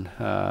Som-on,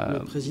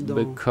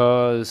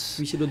 because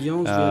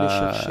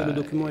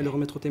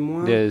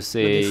there's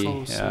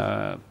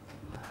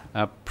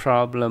a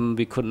problem,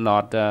 we could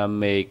not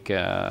make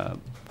a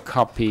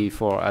copy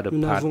for other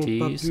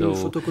parties,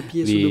 so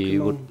we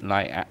would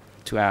like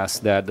to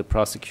ask that the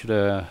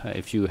prosecutor,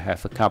 if you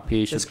have a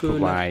copy, should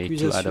provide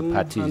to other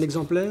parties.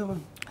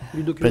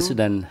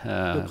 President,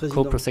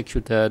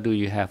 co-prosecutor, do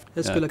you have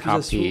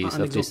copies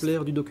of this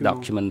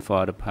document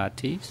for other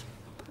parties?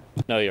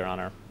 No, Your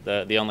Honor.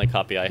 The only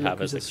copy I have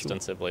is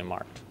extensively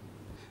marked.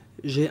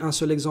 J'ai un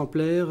seul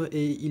exemplaire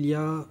et il y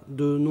a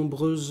de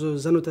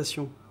nombreuses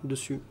annotations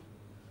dessus.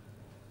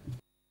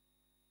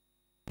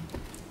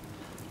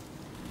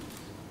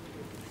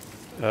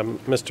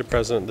 Mr.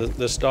 President,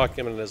 this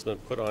document has been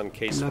put on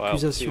case file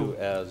 2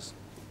 as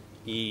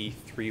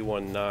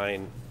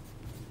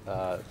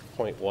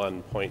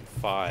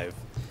E319.1.5.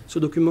 Ce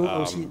document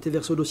a aussi été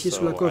versé au dossier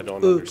sous la cote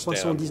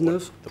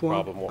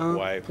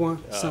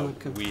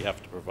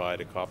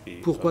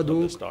E319.1.5. Pourquoi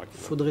donc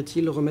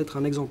faudrait-il remettre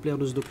un exemplaire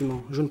de ce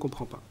document? Je ne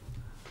comprends pas.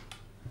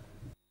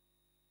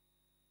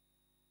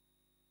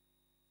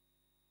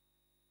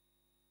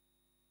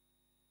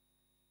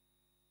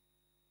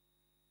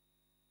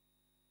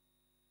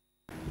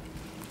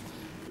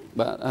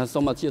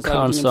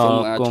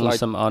 Counsel Kung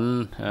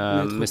Sam-on,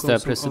 Mr.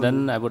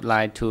 President, I would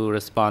like to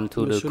respond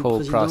to the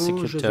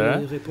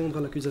co-prosecutor.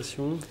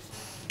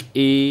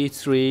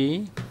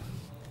 E3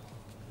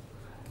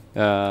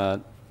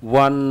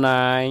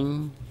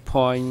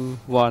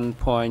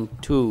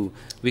 19.1.2.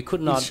 We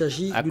could not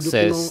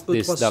access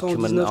this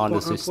document on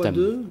the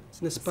system.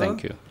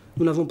 Thank you.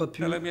 Nous n'avons pas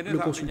pu le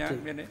consulter.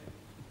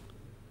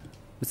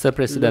 Mr.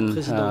 President,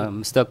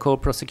 Mr.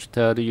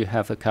 Co-Prosecutor, do you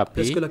have a copy?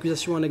 Est-ce que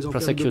l'accusation a un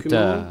exemplaire du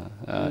Prosecutor,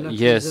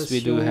 yes,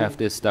 we do have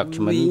this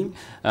document.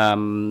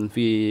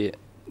 We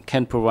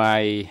can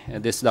provide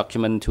this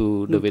document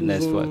to the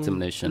witness for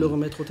examination.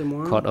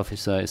 Court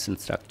officer is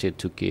instructed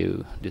to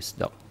give this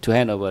to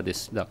hand over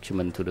this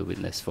document to the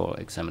witness for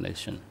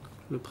examination.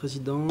 Le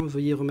président,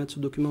 veuillez remettre ce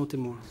document au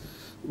témoin.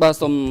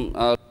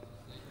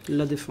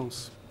 La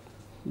défense.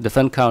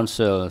 Defense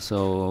counsel,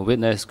 so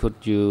witness,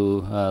 could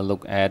you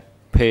look at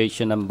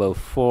page number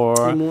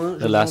 4,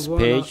 the last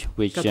page,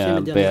 which bear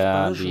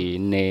the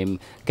name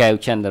Kev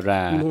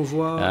Chandra,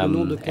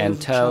 and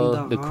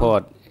tell the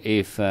court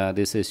if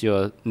this is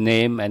your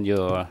name and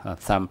your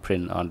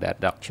thumbprint on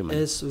that document.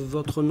 Est-ce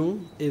votre nom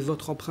et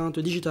votre empreinte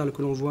digitale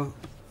que l'on voit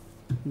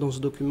dans ce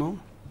document?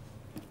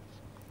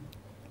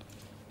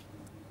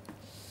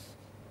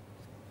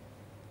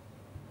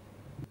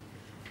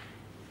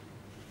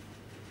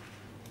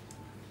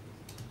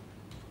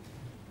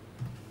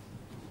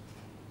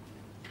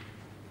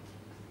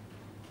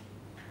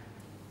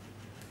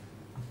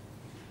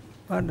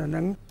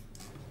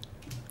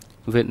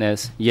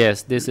 Witness,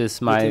 yes, this is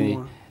my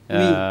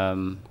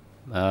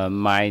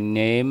my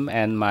name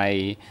and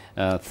my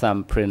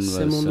thumbprint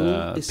was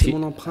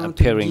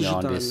appearing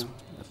on this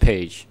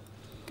page.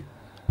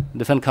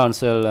 Defense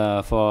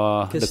counsel,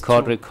 for the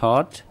court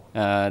record,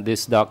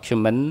 this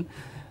document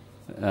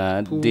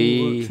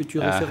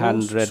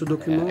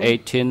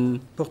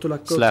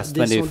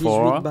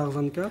D118/24.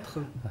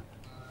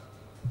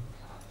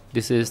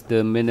 This is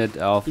the minute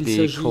of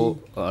the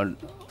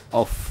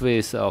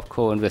Office of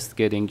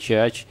Co-Investigating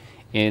Judge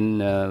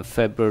in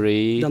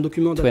February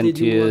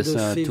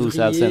 20th,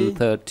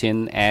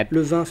 2013 at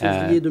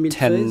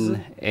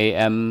 10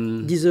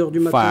 a.m.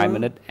 5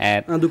 minutes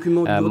at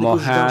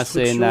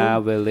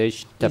Mohasena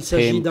Village,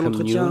 Tapeng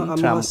Commune,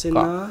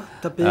 Tramkok,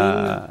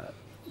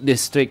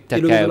 District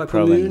Takeo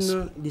Province.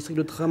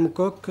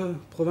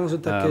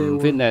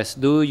 Witness,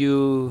 do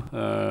you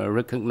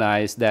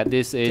recognize that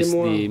this is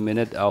the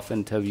minute of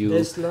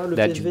interview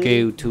that you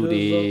gave to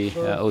the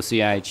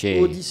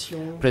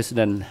OCIJ?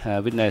 President,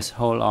 witness,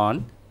 hold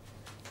on.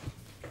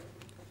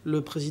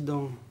 Le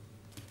président,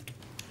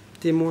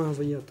 témoin,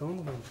 veuillez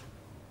attendre.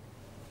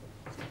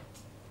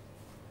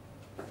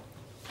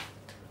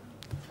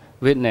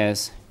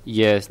 Witness,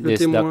 yes,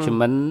 this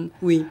document,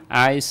 oui.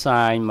 I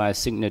sign my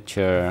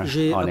signature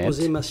J'ai on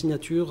apposé it. ma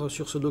signature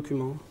sur ce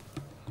document.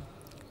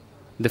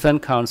 Defense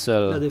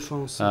counsel, La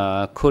défense.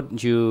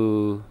 Could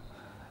you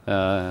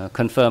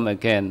confirm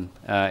again?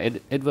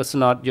 It was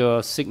not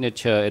your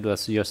signature, it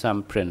was your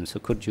thumbprint. So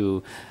could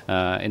you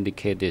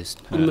indicate this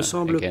Il me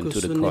semble again que to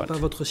ce the n'est court? pas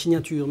votre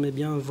signature, mais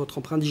bien votre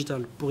empreinte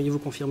digitale. Pourriez-vous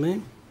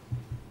confirmer?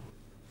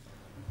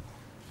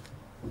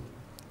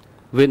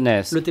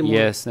 Witness, Le témoin.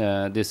 yes,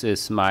 this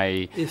is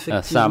my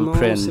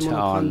thumbprint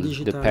on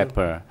the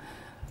paper.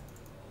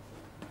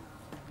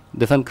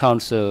 Defense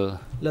counsel,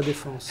 La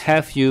défense.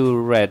 have you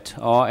read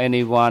or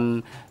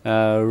anyone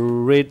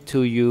read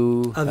to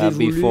you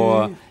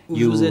before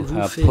you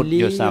put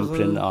your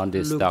thumbprint on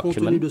this le contenu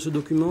document? de ce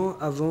document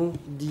avant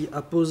d'y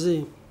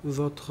apposer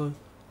votre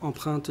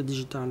empreinte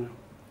digitale?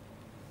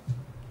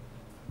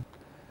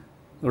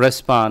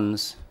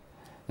 Response,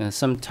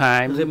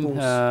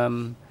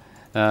 sometime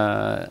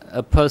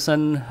a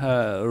person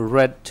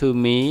read to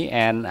me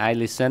and I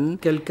listen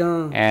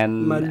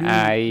and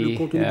I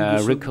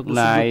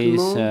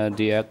recognize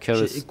the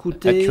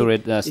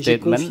accurate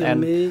statement,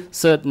 and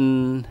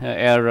certain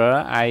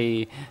error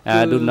I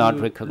do not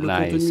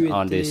recognize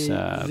on this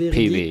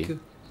PV.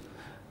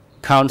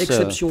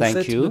 Counsel,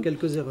 thank you.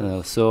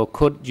 So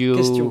could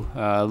you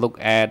look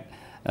at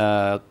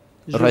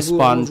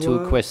respond to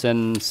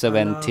question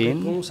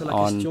 17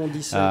 on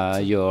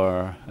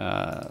your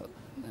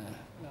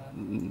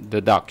the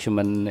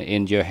document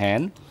in your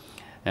hand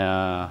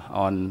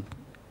on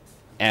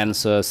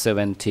answer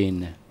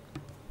 17.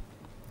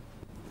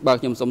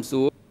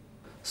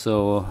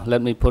 So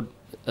let me put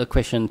a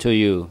question to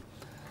you.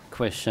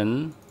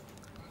 Question: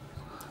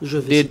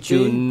 did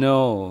you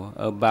know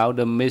about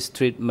the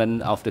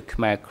mistreatment of the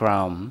Khmer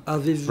Crown?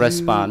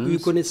 Response. Eu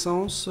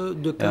connaissance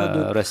de cas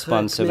de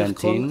response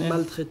 17.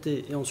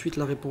 Maltraités. Et ensuite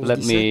la réponse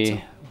Let 17.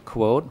 Me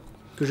quote.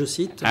 Que je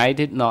cite. I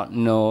did not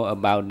know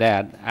about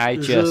that. I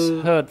just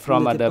heard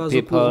from other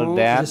people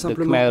that the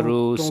Khmer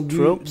Rouge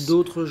troops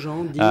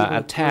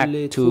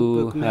attacked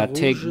to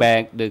take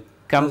back the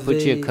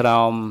Kampuchea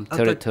Krom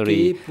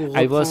territory.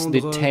 I was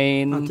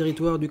detained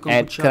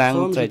at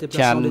Krang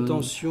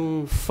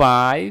Tachan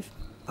 5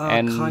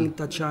 and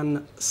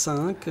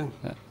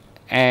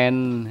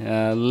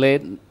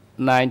late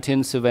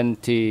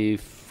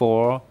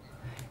 1974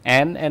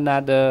 and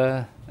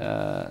another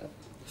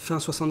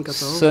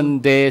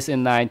Sundays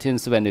in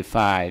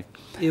 1975.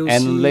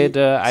 And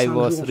later I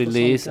was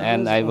released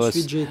and I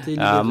was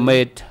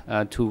made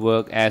to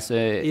work as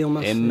a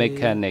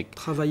mechanic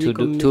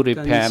to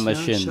repair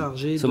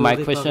machines. So my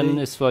question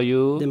is for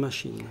you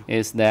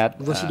is that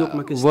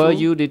were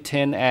you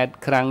detained at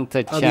Krang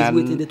Tachan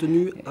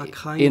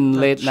in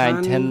late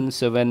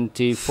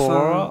 1974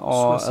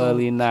 or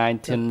early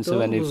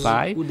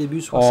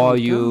 1975, or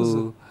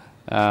you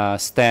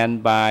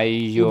stand by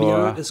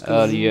your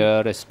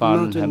earlier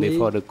response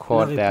before the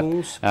court that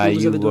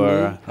you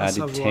were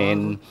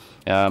detained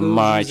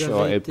March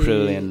or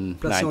April in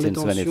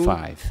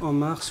 1975.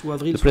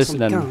 The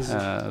President,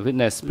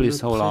 witness,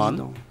 please hold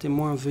on.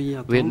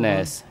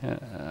 Witness,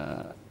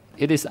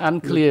 it is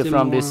unclear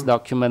from this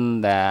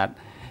document that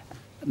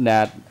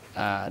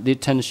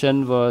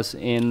detention was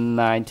in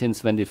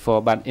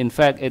 1974, but in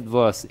fact it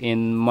was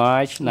in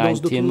March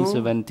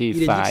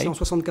 1975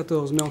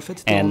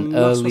 and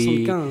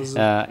early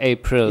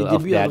April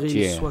of that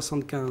year.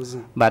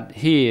 But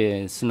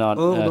here it's not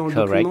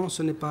correct.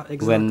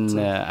 When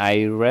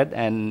I read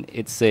and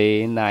it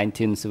say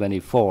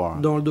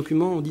 1974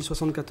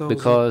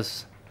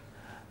 because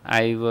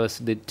I was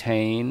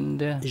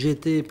detained J'ai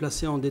été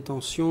placé en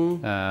détention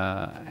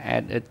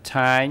at a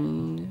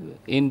time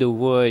in the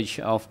verge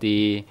of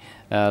the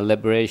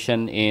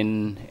liberation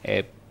in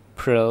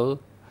April.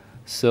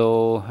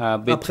 So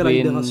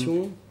between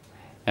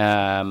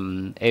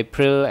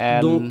April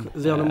and donc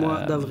vers le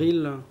mois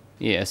d'avril.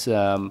 Yes,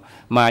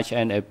 March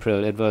and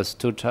April. It was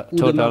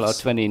total of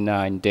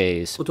 29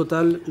 days. Au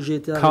total, j'ai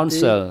été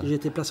Counsel, j'ai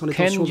été placé en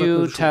détention can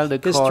you tell the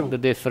court the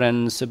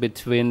difference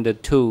between the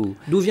two?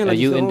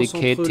 You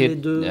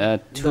indicated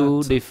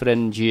two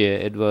different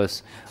years. It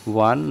was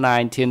one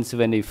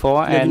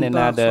 1974 and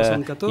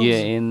another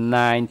year in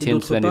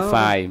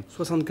 1925.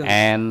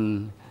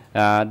 And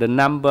the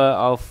number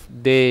of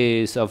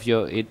days of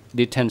your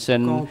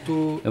detention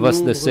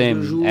was the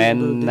same,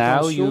 and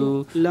now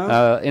you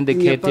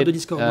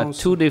indicated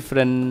two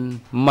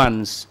different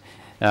months,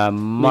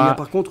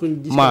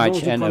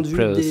 March and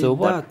April. So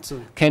what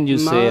can you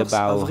say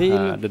about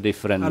the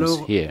difference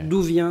here?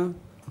 D'où vient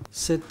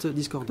cette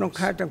discordance?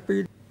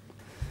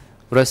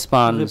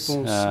 Response,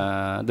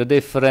 the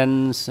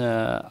difference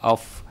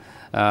of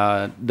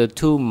the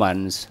 2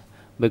 months,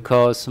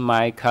 because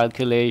my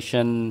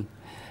calculation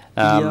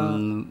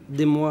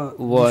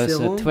was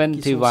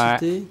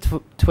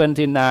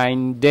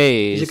 29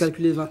 days,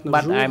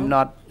 but I'm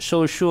not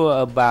so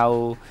sure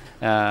about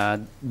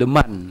the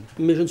month.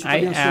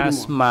 I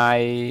asked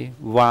my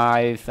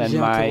wife and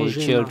my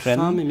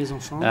children.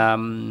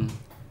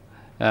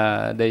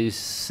 They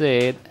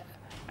said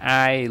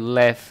I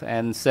left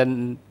and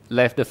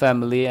left the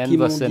family and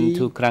was sent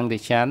to Krang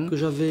Tachan.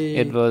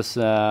 It was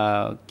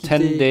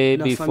 10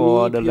 days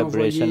before the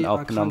liberation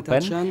of Phnom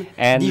Penh,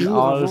 and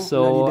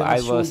also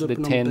I was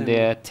detained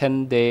there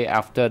 10 days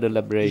after the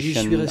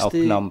liberation of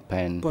Phnom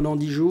Penh.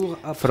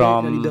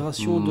 From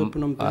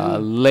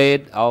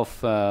late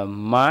of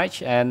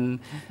March and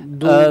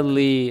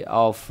early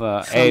of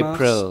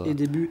April.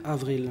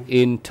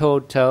 In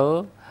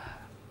total,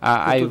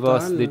 I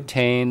was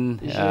detained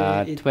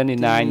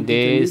 29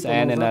 days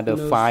and another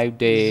 5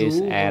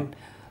 days at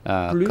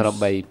Krop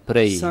Bay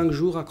Prey.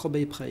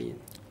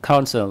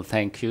 Counsel,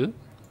 thank you.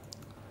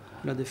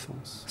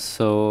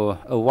 So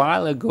a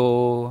while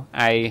ago,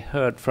 I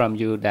heard from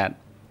you that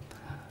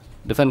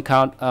the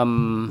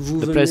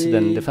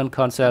President, Defense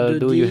Counsel,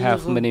 do you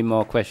have many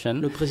more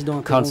questions?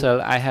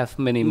 Counsel, I have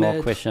many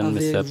more questions,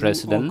 Mr.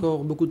 President.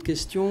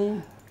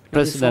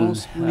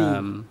 President,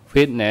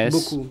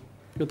 witness.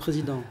 Le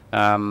président,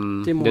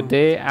 the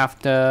day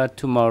after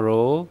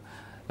tomorrow,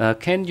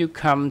 can you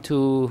come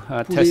to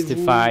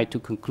testify to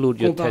conclude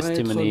your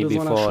testimony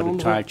before the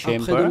trial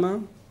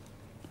chamber?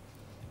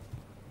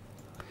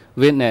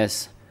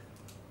 Witness,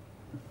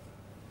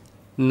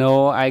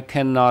 no, I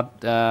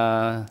cannot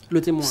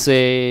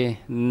say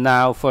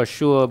now for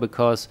sure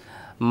because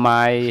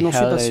my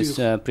health is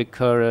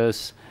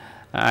precarious.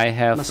 I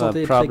have a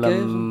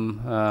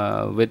problem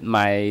with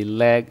my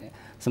leg.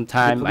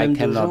 Sometimes I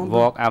cannot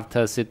walk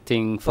after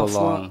sitting for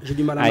long.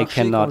 I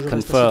cannot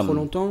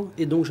confirm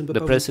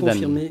the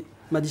President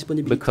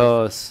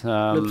because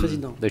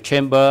the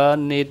chamber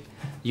need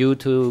you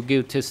to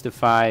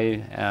testify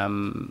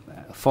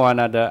for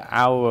another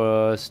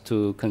hours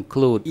to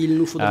conclude,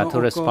 to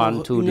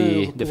respond to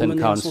the defense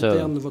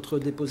counsel.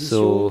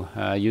 So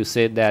you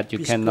said that you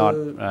cannot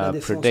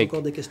predict.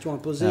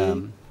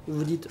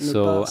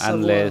 So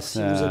unless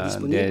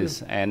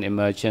there's an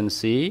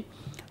emergency,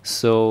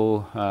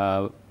 so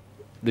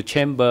the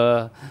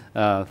chamber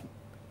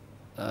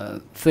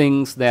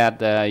thinks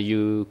that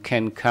you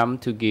can come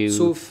to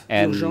give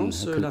and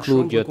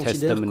conclude your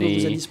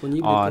testimony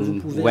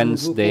on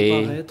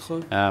Wednesday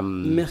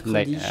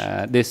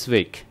this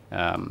week,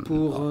 on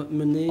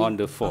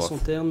the 4th.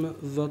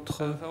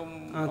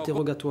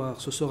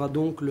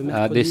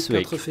 This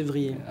week,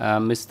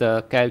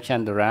 Mr.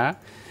 Kailchandra,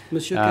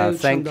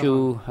 thank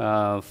you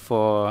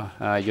for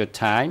your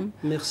time.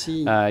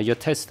 Your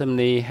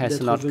testimony has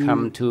not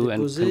come to a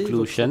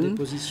conclusion.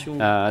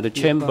 The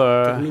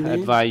chamber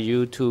advise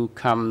you to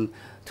come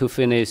to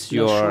finish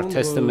your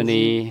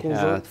testimony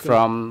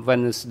from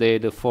Wednesday,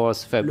 the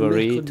 4th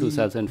February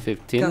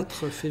 2015.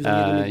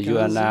 You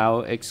are now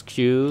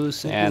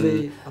excused,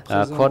 and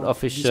court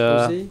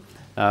officer,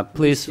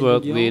 please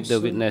work with the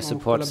witness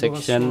support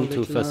section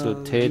to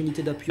facilitate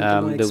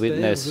the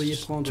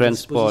witness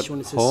transport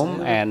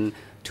home and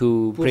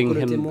to bring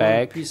him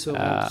back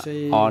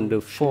on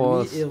the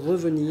 4th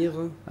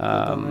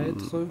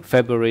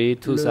February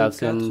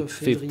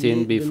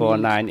 2015 before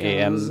 9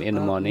 a.m. in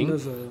the morning.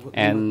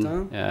 And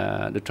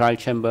the trial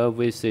chamber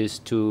wishes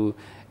to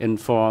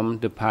inform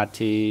the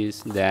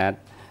parties that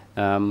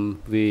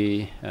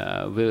we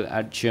will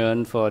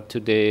adjourn for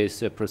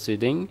today's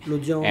proceeding,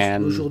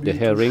 and the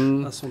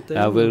hearing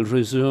will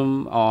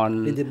resume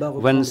on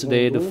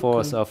Wednesday, the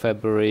 4th of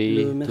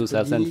February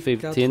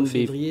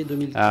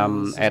 2015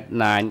 at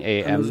 9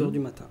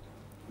 a.m.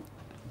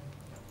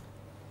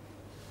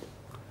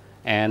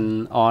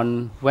 And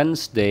on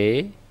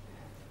Wednesday,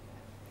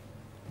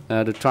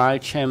 the trial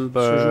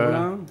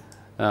chamber,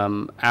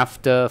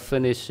 after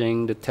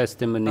finishing the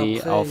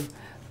testimony of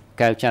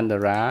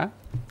Kailchandra,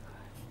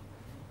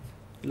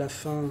 la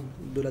fin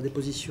de la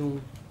déposition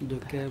de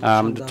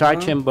the trial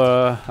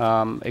chamber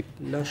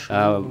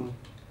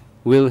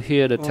will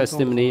hear the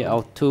testimony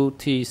of 2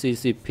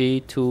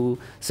 TCCP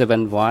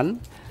 271.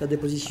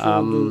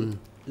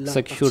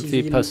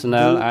 Security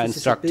personnel are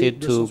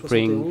instructed to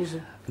bring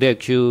the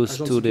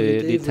accused to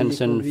the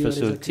detention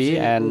facility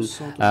and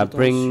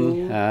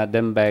bring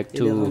them back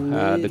to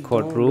the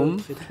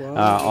courtroom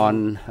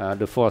on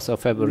the 4th of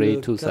February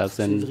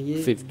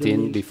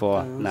 2015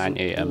 before 9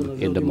 a.m.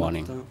 in the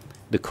morning.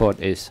 The court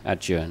is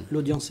adjourned.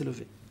 L'audience est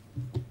levée.